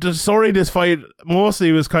 the story of this fight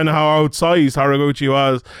mostly was kind of how outsized Horiguchi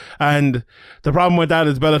was. And the problem with that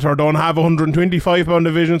is Bellator don't have a 125 pound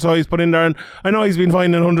division, so he's put in there. And I know he's been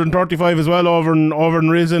fighting at 135 as well over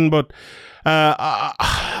and risen, but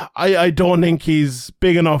I don't think he's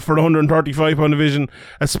big enough for the 135 pound division,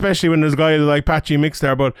 especially when there's guys like Patchy Mix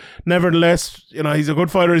there. But nevertheless, you know, he's a good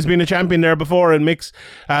fighter. He's been a champion there before, and Mix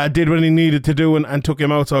did what he needed to do and took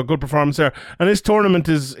him out. So a good performance there. And this tournament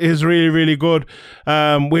is really good. We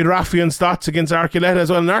had Rafi and Stotts against Archuleta as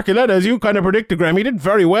well. And Archuleta, as you kind of predicted, Graham, he did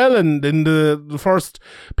very well in the first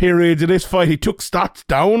periods of this fight. He took Stotts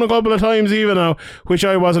down a couple of times even, which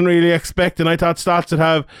I wasn't really expecting. I thought Stotts would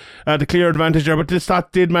have the clear advantage there, but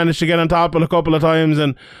Stotts did manage to get on top of a couple of times,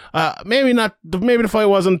 and maybe the fight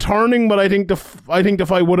wasn't turning, but I think the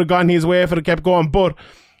fight would have gone his way if it had kept going, but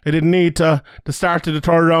it didn't need to start to the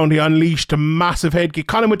third round. He unleashed a massive head kick,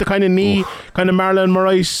 caught him with the kind of knee, kind of Marlon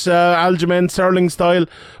Moraes, Aljamain Sterling style,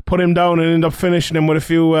 put him down and ended up finishing him with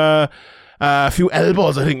a few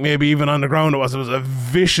elbows, I think, maybe even on the ground. It was a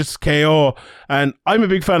vicious KO, and I'm a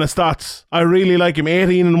big fan of Stotts. I really like him.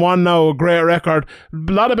 18-1 now, a great record.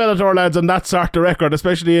 A lot of Bellator lads on that sort of record,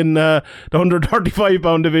 especially in the 135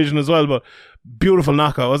 pound division as well. But beautiful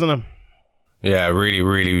knockout, wasn't it? Yeah,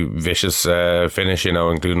 really vicious finish, you know,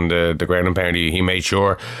 including the ground and pound. He made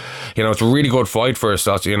sure, you know, it's a really good fight for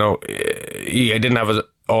Stotts. You know, he didn't have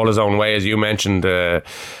all his own way, as you mentioned,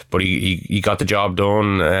 but he got the job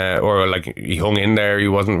done, or like he hung in there. He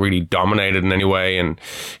wasn't really dominated in any way, and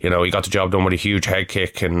you know, he got the job done with a huge head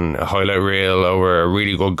kick and a highlight reel over a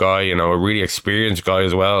really good guy, you know, a really experienced guy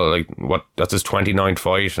as well. Like that's his 29th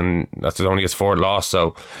fight, and that's only his 4th loss.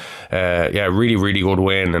 So yeah, really good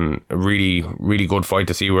win, and a really good fight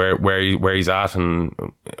to see where he's at, and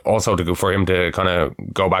also for him to kind of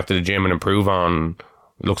go back to the gym and improve on.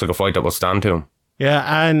 Looks like a fight that will stand to him.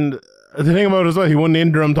 Yeah, and the thing about it as well, he won the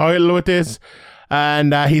interim title with this.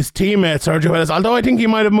 and his teammate Sergio Pettis, although I think he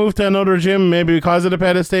might have moved to another gym maybe because of the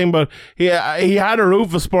Pettis thing, but he had a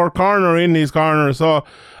Rufus Sport corner in these corners, so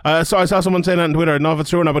I saw someone saying that on Twitter. I don't know if it's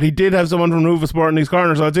true or not, but he did have someone from Rufus Sport in these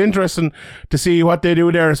corners, so it's interesting to see what they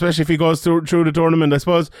do there, especially if he goes through the tournament. I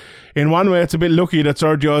suppose in one way it's a bit lucky that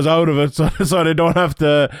Sergio is out of it, so they don't have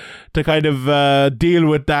to kind of deal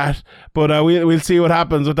with that, but we'll see what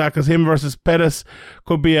happens with that, because him versus Pettis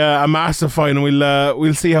could be a massive fight, and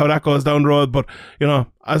we'll see how that goes down the road. But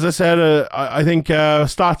as I said, I think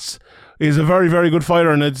Stotts is a very, very good fighter,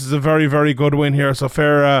 and it's a very, very good win here. So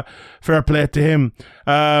fair play to him.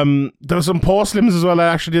 There was some post limbs as well. I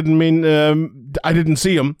actually I didn't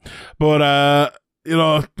see him, but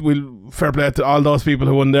we'll fair play to all those people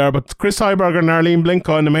who won there. But Chris Cyborg and Arlene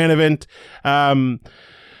Blinko in the main event,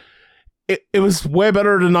 it was way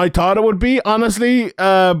better than I thought it would be, honestly.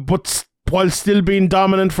 But while still being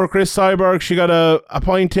dominant for Chris Cyborg, she got a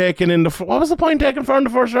point taken in what was the point taken for in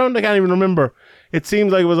the first round? I can't even remember. It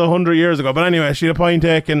seems like it was 100 years ago. But anyway, she had a point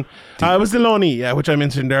taken. It was the low knee, which I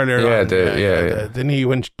mentioned earlier. Yeah, the knee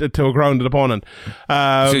went to a grounded opponent.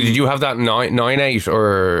 So did you have that 9-8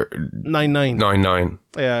 or 9-9? 9-9.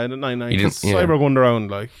 Yeah, 9-9. You didn't. Cyborg won the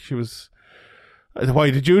round. Like, she was.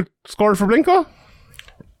 Why did you score for Blinko?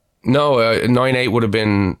 No, 9-8 would have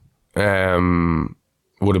been. A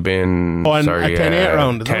 10-8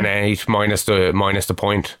 round. 10-8 minus the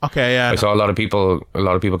point. Okay, yeah. I saw a lot of people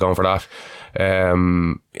going for that.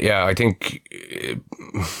 I think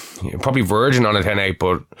probably verging on a 10-8,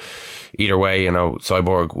 but either way,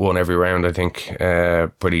 Cyborg won every round, I think,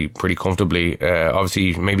 pretty comfortably.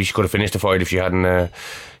 Obviously, maybe she could have finished the fight if she hadn't,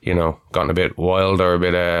 gotten a bit wild or a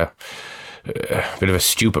bit of a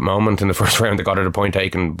stupid moment in the first round that got her the point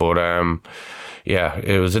taken. But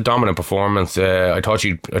it was a dominant performance. I thought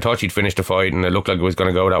she'd finish the fight, and it looked like it was going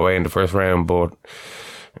to go that way in the first round, but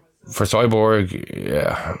for Cyborg,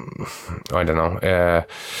 I don't know.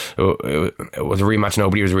 It was a rematch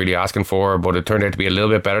nobody was really asking for, but it turned out to be a little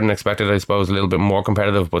bit better than expected, I suppose, a little bit more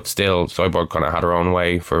competitive, but still, Cyborg kind of had her own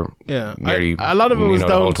way for nearly a lot of it was down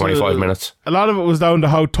the whole 25 minutes. A lot of it was down to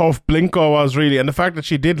how tough Blinko was, really, and the fact that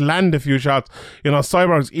she did land a few shots.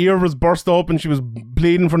 Cyborg's ear was burst open, she was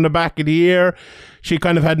bleeding from the back of the ear, she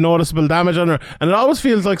kind of had noticeable damage on her, and it always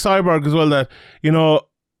feels like Cyborg as well that,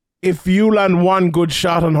 if you land one good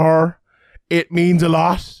shot on her, it means a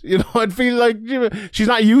lot. I'd feel like she's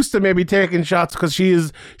not used to maybe taking shots because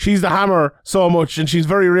she's the hammer so much, and she's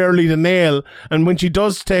very rarely the nail. And when she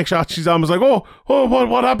does take shots, she's almost like, oh,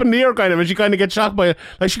 what happened here, kind of, and she kind of gets shocked by it.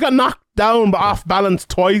 Like, she got knocked down but off balance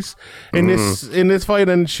twice in this fight,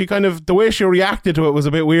 and she kind of, the way she reacted to it was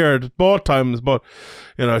a bit weird both times, but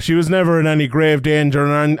she was never in any grave danger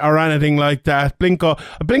or anything like that.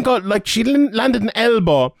 Blinko, like, she landed an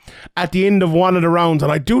elbow at the end of one of the rounds,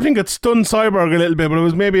 and I do think it stunned Cyborg a little bit, but it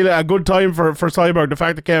was maybe a good time for Cyborg, the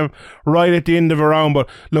fact it came right at the end of a round. But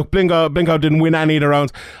look, Blinko didn't win any of the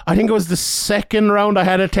rounds. I think it was the second round I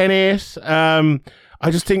had a 10-8. I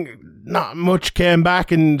just think not much came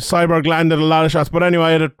back, and Cyborg landed a lot of shots. But anyway,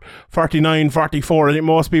 I had a 49-44. I think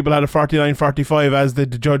most people had a 49-45, as did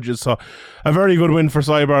the judges. So a very good win for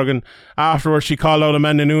Cyborg. And afterwards, she called out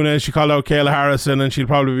Amanda Nunes, she called out Kayla Harrison, and she'll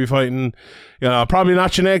probably be fighting, probably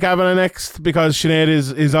not Sinead Kavanagh next, because Sinead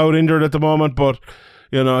is out injured at the moment. But,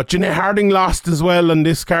 Janae Harding lost as well on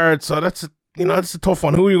this card. So that's it's a tough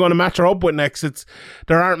one. Who are you going to match her up with next?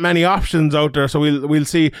 There aren't many options out there, so we'll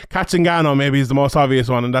see. Kat Zingano maybe is the most obvious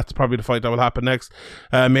one, and that's probably the fight that will happen next.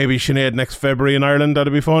 Maybe Sinead next February in Ireland.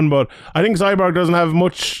 That'll be fun. But I think Cyborg doesn't have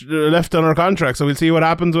much left on her contract, so we'll see what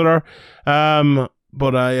happens with her.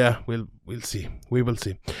 We'll see. We will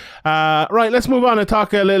see. Right, let's move on and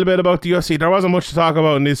talk a little bit about the UFC. There wasn't much to talk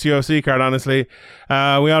about in this UFC card, honestly. We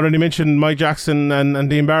already mentioned Mike Jackson and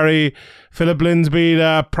Dean Barry. Philip Lins beat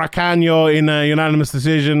Pracano in a unanimous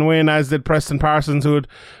decision win, as did Preston Parsons, who had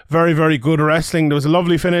very, very good wrestling. There was a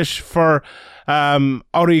lovely finish for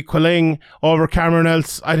Ori Quilling over Cameron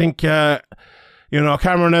Else. I think,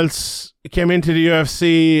 Cameron Else came into the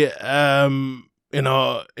UFC, in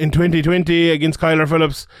 2020 against Kyler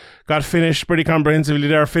Phillips, got finished pretty comprehensively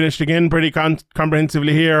there, finished again pretty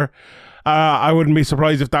comprehensively here. I wouldn't be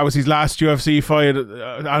surprised if that was his last UFC fight,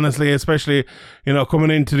 honestly, especially,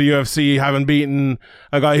 coming into the UFC, having beaten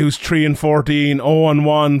a guy who's 3-14, 0-1,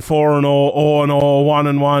 4-0, 0-0,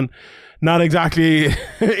 1-1. Not exactly,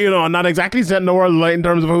 not exactly setting the world alight in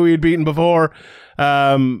terms of who he'd beaten before.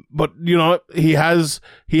 But he has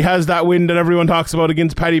that win that everyone talks about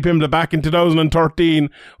against Paddy Pimblett back in 2013,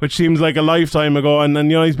 which seems like a lifetime ago, and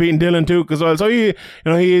he's beaten Dylan Tuke as well. So he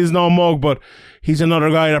is no mug, but he's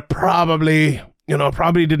another guy that probably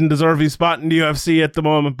probably didn't deserve his spot in the UFC at the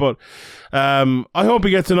moment, but I hope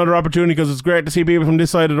he gets another opportunity, because it's great to see people from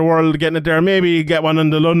this side of the world getting it there. Maybe he'll get one on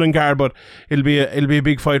the London card, but it'll be a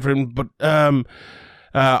big fight for him. But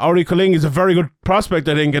Auri Kuling is a very good prospect,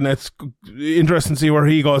 I think, and it's interesting to see where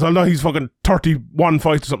he goes. Although he's fucking 31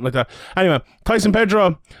 fights or something like that. Anyway, Tyson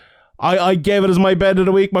Pedro, I gave it as my bet of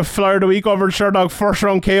the week, my flyer of the week over Sherdog, first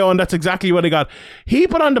round KO, and that's exactly what he got. He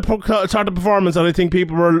put on the sort of performance that I think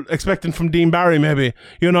people were expecting from Dean Barry, maybe.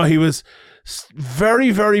 He was very,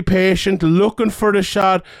 very patient, looking for the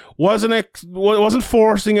shot, wasn't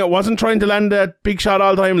forcing it, wasn't trying to land that big shot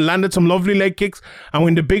all the time, landed some lovely leg kicks, and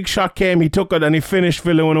when the big shot came, he took it and he finished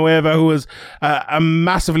Villanueva, who was a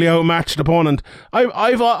massively outmatched opponent.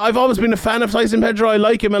 I've always been a fan of Tyson Pedro. I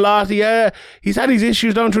like him a lot. Yeah, he's had his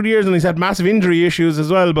issues down through the years, and he's had massive injury issues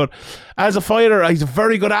as well, but as a fighter, he's a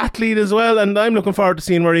very good athlete as well, and I'm looking forward to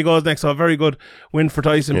seeing where he goes next. So a very good win for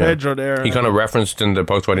Tyson Pedro there. He kind of referenced in the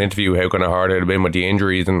post-fight interview how kind of hard it had been with the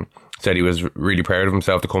injuries, and said he was really proud of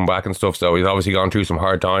himself to come back and stuff. So he's obviously gone through some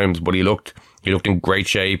hard times, but he looked in great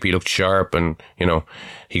shape. He looked sharp, and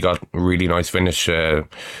he got a really nice finish,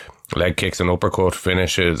 leg kicks and uppercut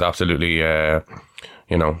finishes. Absolutely,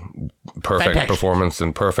 perfect Fantastic performance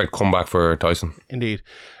and perfect comeback for Tyson. Indeed.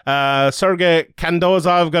 Sergey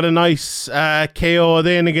Kandozov got a nice KO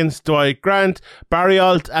then against Dwight Grant.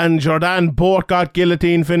 Barrialt and Jordan both got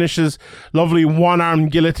guillotine finishes. Lovely one-arm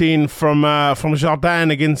guillotine from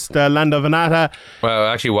Jordan against Lando Venata. Well, it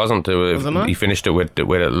actually wasn't. Was it not? He finished it with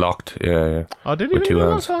it locked. Yeah. Oh, did he? With 2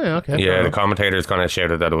 hands. Oh, yeah, okay. Yeah, the commentators kind of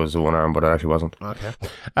shouted that it was one arm, but it actually wasn't. Okay.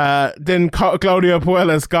 Then Claudio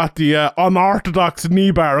Puelles got the unorthodox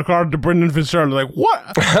knee bar, according to Brendan Fitzgerald. Like,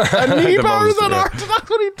 what? A knee bar is unorthodox?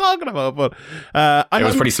 What are you talking about? But it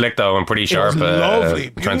was pretty slick though, and pretty sharp. Lovely,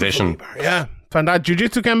 transition. Yeah, fantastic.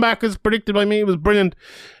 Jiu-Jitsu came back as predicted by me. It was brilliant.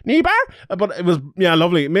 Knee bar, but it was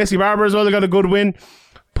lovely. Macy Barber as well got a good win.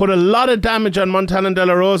 Put a lot of damage on Montana De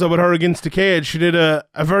La Rosa with her against the cage. She did a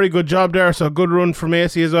very good job there, so a good run for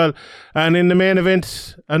Macy as well. And in the main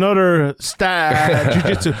event, another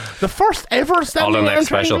Jiu-Jitsu. The first ever standing arm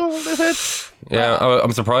triangle, they said. Yeah,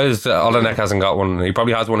 I'm surprised Olenek hasn't got one. He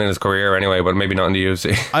probably has one in his career anyway, but maybe not in the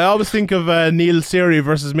UFC. I always think of Neil Seary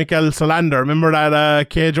versus Mikael Salander. Remember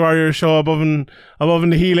that Cage Warrior show above in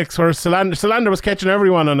the Helix, where Salander was catching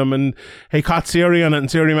everyone on him, and he caught Seary on it, and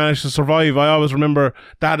Seary managed to survive. I always remember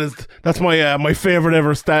that's my favourite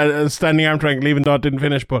ever standing arm triangle, even though it didn't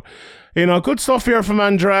finish. But good stuff here from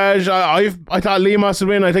Andrade. I thought Limas would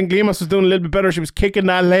win. I think Limas was doing a little bit better. She was kicking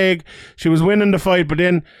that leg. She was winning the fight, but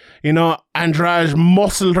then, Andrade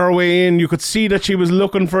muscled her way in. You could see that she was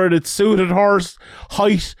looking for it. It suited her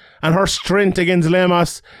height and her strength against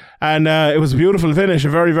Limas. And it was a beautiful finish, a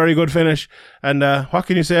very, very good finish. And what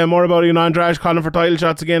can you say more about it? Andrade calling for title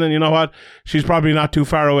shots again, and you know what? She's probably not too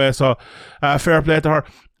far away, so fair play to her.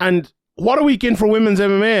 And what a weekend for women's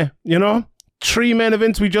MMA, 3 main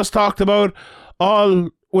events we just talked about, all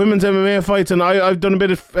women's MMA fights, and I've done a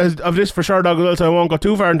bit of this for Sherdog as well, so I won't go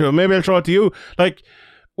too far into it. Maybe I'll throw it to you. Like,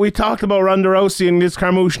 we talked about Ronda Rousey and Liz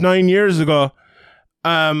Carmouche 9 years ago,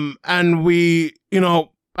 and we,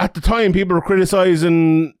 at the time, people were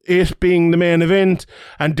criticising it being the main event,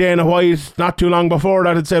 and Dana White, not too long before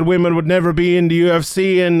that, had said women would never be in the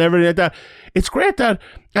UFC and everything like that. It's great that,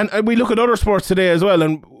 and we look at other sports today as well,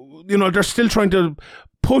 and, they're still trying to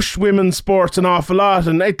push women's sports an awful lot,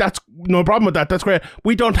 and that's no problem with that. That's great.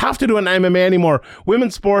 We don't have to do an MMA anymore.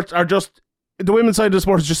 Women's sports are just, the women's side of the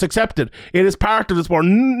sport is just accepted. It is part of the sport.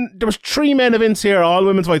 There was 3 main events here, all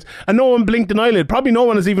women's fights, and no one blinked an eyelid. Probably no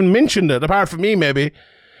one has even mentioned it, apart from me maybe.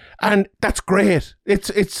 And that's great.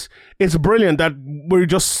 It's brilliant that we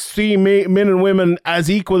just see men and women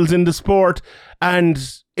as equals in the sport, and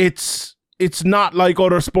it's not like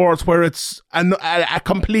other sports where it's a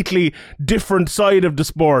completely different side of the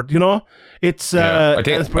sport, It's I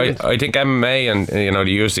think MMA and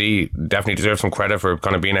the UFC definitely deserve some credit for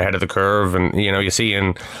kind of being ahead of the curve, and you see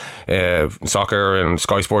in soccer and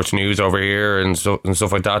Sky Sports News over here and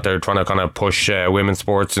stuff like that, they're trying to kind of push women's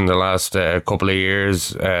sports in the last couple of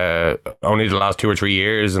years, only the last 2 or 3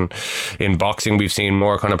 years, and in boxing we've seen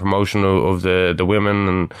more kind of promotion of the women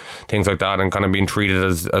and things like that, and kind of being treated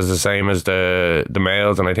as the same as the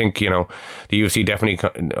males. And I think the UFC definitely,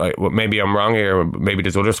 maybe I'm wrong here, maybe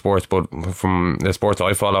there's other sports, but from the sports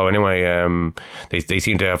I follow anyway, they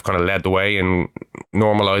seem to have kind of led the way in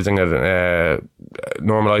normalising it,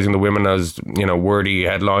 normalizing the women as, you know, worthy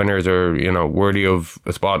headliners or, you know, worthy of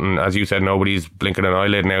a spot. And as you said, nobody's blinking an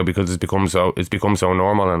eyelid now because it's become so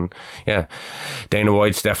normal. And yeah, Dana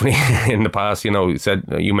White's definitely in the past, you know, he said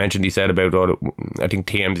about, I think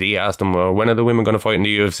TMZ asked him, well, when are the women going to fight in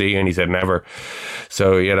the UFC? And he said never.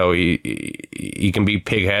 So, you know, he can be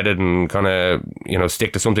pig-headed and kind of, you know,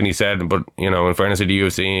 stick to something he said, but, you know, in fairness to the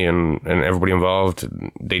UFC and everybody involved,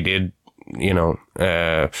 they did, you know,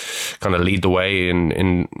 kind of lead the way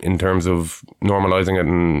in terms of normalising it,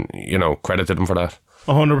 and, you know, credit to them for that.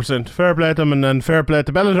 100%. Fair play to them, and then fair play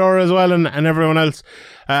to Bellator as well, and everyone else.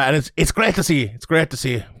 And it's great to see. It's great to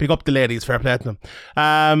see. Pick up the ladies. Fair play to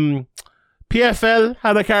them. PFL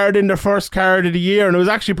had a card in their first card of the year, and it was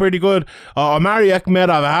actually pretty good. Omari Akhmedov,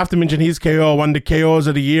 I have to mention his KO, one of the KOs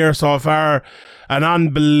of the year so far. An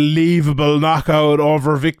unbelievable knockout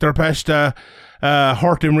over Victor Pesta.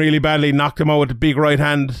 Hurt him really badly, knocked him out with a big right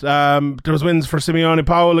hand. There was wins for Simeone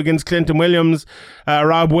Powell against Clinton Williams.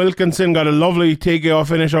 Rob Wilkinson got a lovely TKO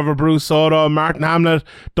finish over Bruce Soto. Martin Hamlet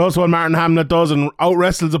does what Martin Hamlet does and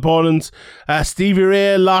out-wrestles opponents. Stevie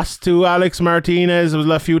Ray lost to Alex Martinez. There was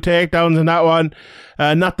a few takedowns in that one.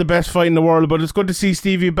 Not the best fight in the world, but it's good to see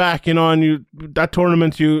Stevie back, you know, and that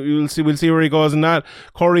tournament, we'll see where he goes in that.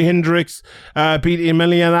 Corey Hendricks beat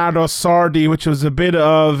Emiliano Sordi, which was a bit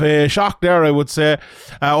of a shock there, I would say.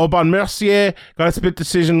 Aubin Mercier got a split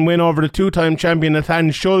decision win over the two-time champion Nathan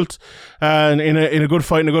Schultz in a good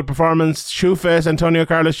fight and a good performance. Shoeface Antonio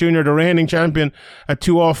Carlos Jr., the reigning champion, at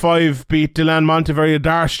 205 beat Dylan Monteverdi, a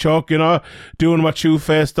Darce choke, you know, doing what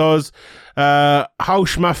Shoeface does.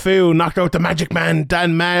 Haush Mafu knocked out the Magic Man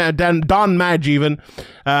Don Madge even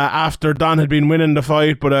after Don had been winning the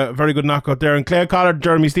fight, but a very good knockout there. And Clay Collard,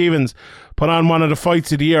 Jeremy Stevens put on one of the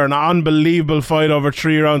fights of the year, an unbelievable fight over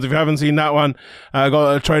 3 rounds. If you haven't seen that one,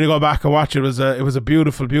 try to go back and watch it. It was a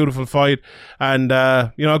beautiful fight, and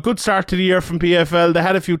you know, a good start to the year from PFL. They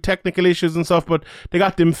had a few technical issues and stuff, but they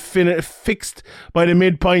got them fixed by the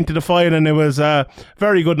midpoint of the fight, and it was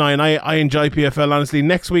very good night. And I enjoy PFL, honestly.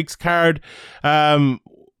 Next week's card,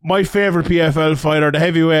 my favourite PFL fighter, the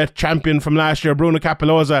heavyweight champion from last year, Bruno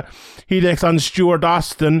Capoloza, he takes on Stuart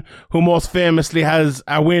Austin, who most famously has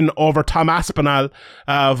a win over Tom Aspinall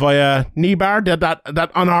via knee bar,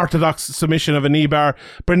 that unorthodox submission of a knee bar.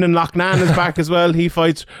 Brendan Loughnane is back as well. He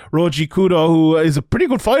fights Roji Kudo, who is a pretty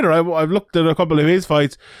good fighter. I've looked at a couple of his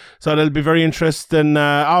fights, so that'll be very interesting.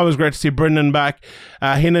 Always great to see Brendan back.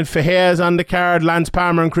 Hinan Fahey is on the card. Lance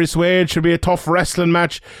Palmer and Chris Wade should be a tough wrestling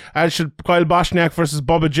match, as should Kyle Bochniak versus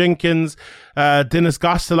Bubba Jenkins. Dennis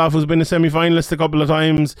Gostelov, who's been a semi-finalist a couple of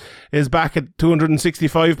times, is back at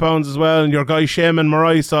 265 pounds as well, and your guy Shaman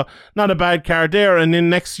Morai, so not a bad card there. And in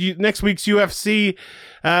next week's UFC,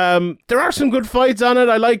 there are some good fights on it.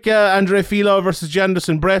 I like Andre Filo versus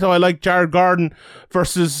Janderson Breto. I like Jared Gordon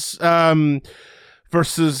versus Grant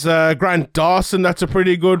Dawson. That's a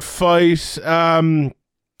pretty good fight. And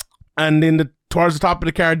towards the top of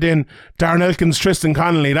the card then, Darren Elkins, Tristan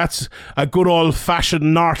Connolly. That's a good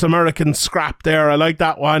old-fashioned North American scrap there. I like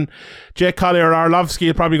that one. Jake Collier,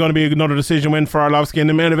 Arlovsky, probably going to be another decision win for Arlovsky. In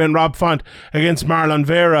the main event, Rob Font against Marlon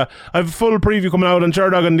Vera. I have a full preview coming out on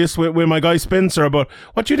Sherdog on this with my guy Spencer, but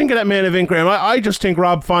what do you think of that main event, Graham? I just think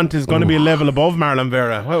Rob Font is going to be a level above Marlon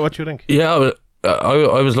Vera. What do you think? Yeah,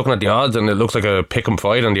 I was looking at the odds, and it looks like a pick 'em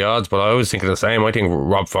fight on the odds, but I was thinking the same. I think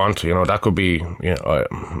Rob Font, you know, that could be, you know,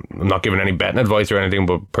 I'm not giving any betting advice or anything,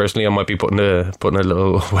 but personally I might be putting a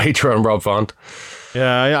little wager on Rob Font.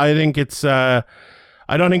 Yeah, I think it's I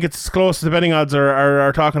don't think it's as close as the betting odds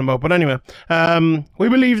are talking about. But anyway, we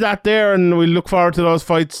will leave that there, and we look forward to those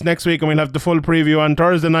fights next week, and we'll have the full preview on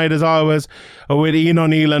Thursday night as always with Ian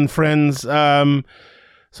O'Neill and friends.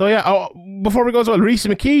 So yeah, before we go as well, Reece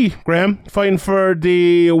McKee, Graham, fighting for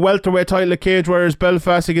the welterweight title at Cage Warriors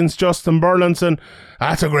Belfast against Justin Burlinson.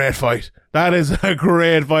 That's a great fight. That is a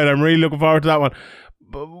great fight. I'm really looking forward to that one.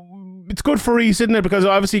 It's good for Reece, isn't it? Because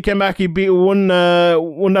obviously he came back, he won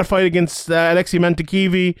that fight against Alexei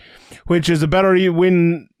Mantekivi, which is a better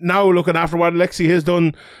win now looking after what Alexei has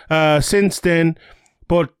done since then.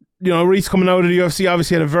 But, you know, Reece coming out of the UFC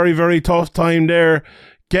obviously had a very, very tough time there,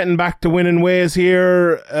 getting back to winning ways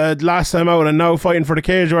here last time out, and now fighting for the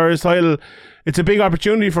Cage Warriors title. It's a big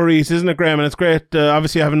opportunity for Reece, isn't it, Graham? And it's great.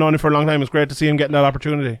 Obviously, I haven't known him for a long time. It's great to see him getting that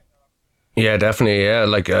opportunity. Yeah, definitely. Yeah,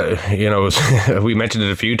 like you know, we mentioned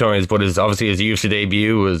it a few times, but his UFC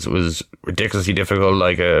debut was ridiculously difficult,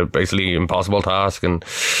 like a basically impossible task. And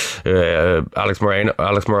Alex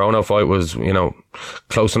Morono fight was, you know,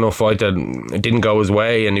 close enough fight that it didn't go his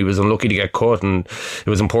way, and he was unlucky to get cut, and it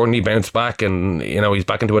was important he bounced back, and he's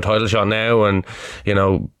back into a title shot now, and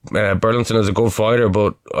Burlinson is a good fighter,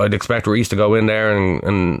 but I'd expect Reese to go in there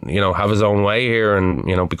and have his own way here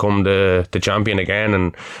and become the champion again,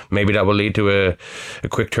 and maybe that will lead to a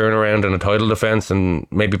quick turnaround and a title defence, and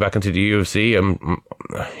maybe back into the UFC.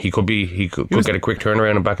 He could get a quick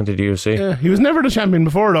turnaround and back into the UFC. Yeah, he was never the champion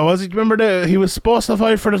before though, was he? Remember he was supposed to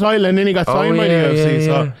fight for the title and then he got signed by the UFC.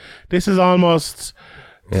 So this is almost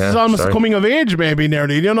coming of age, maybe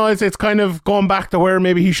nearly. It's kind of going back to where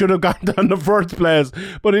maybe he should have gotten in the first place.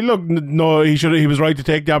 But he was right to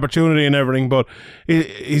take the opportunity and everything. But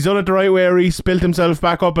he's done it the right way. He's built himself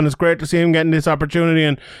back up, and it's great to see him getting this opportunity.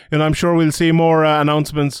 And I'm sure we'll see more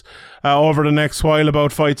announcements over the next while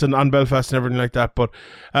about fights on Belfast and everything like that. But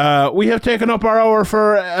we have taken up our hour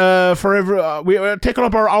taken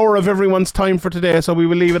up our hour of everyone's time for today, so we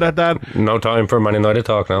will leave it at that. No time for Man United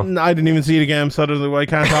talk now. I didn't even see the game, so I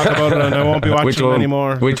can't talk about it, and I won't be watching it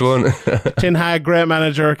anymore. Which one? Ten Hag, great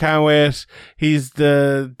manager, can't wait. He's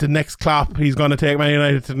the next Klopp. He's going to take Man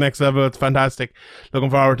United to the next level. It's fantastic. Looking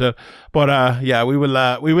forward to it. But we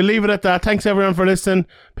will leave it at that. Thanks everyone for listening.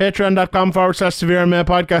 Patreon.com/Severe MMA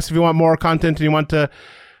Podcast if you want more content and you want to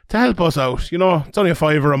help us out. It's only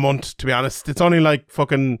 $5 a month, to be honest. It's only like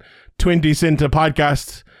fucking 20 cent a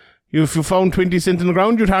podcast. If you found 20 cent in the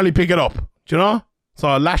ground, you'd hardly pick it up. Do you know?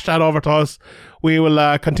 So lash that over to us. We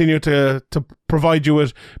will continue to provide you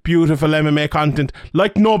with beautiful MMA content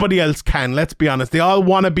like nobody else can. Let's be honest. They all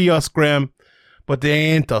want to be us, Graham, but they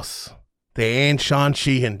ain't us. They ain't Sean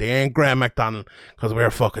Sheehan. They ain't Graham McDonald, because we're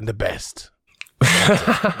fucking the best.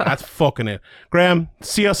 That's fucking it. Graham,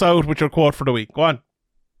 see us out with your quote for the week. Go on.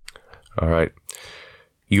 All right.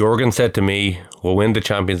 Jurgen said to me, "We'll win the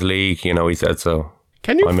Champions League." He said so.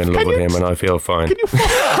 I'm in love with him and I feel fine. Can you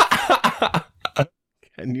fuck up?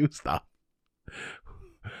 Can you stop?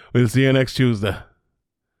 We'll see you next Tuesday.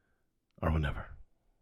 Or whenever.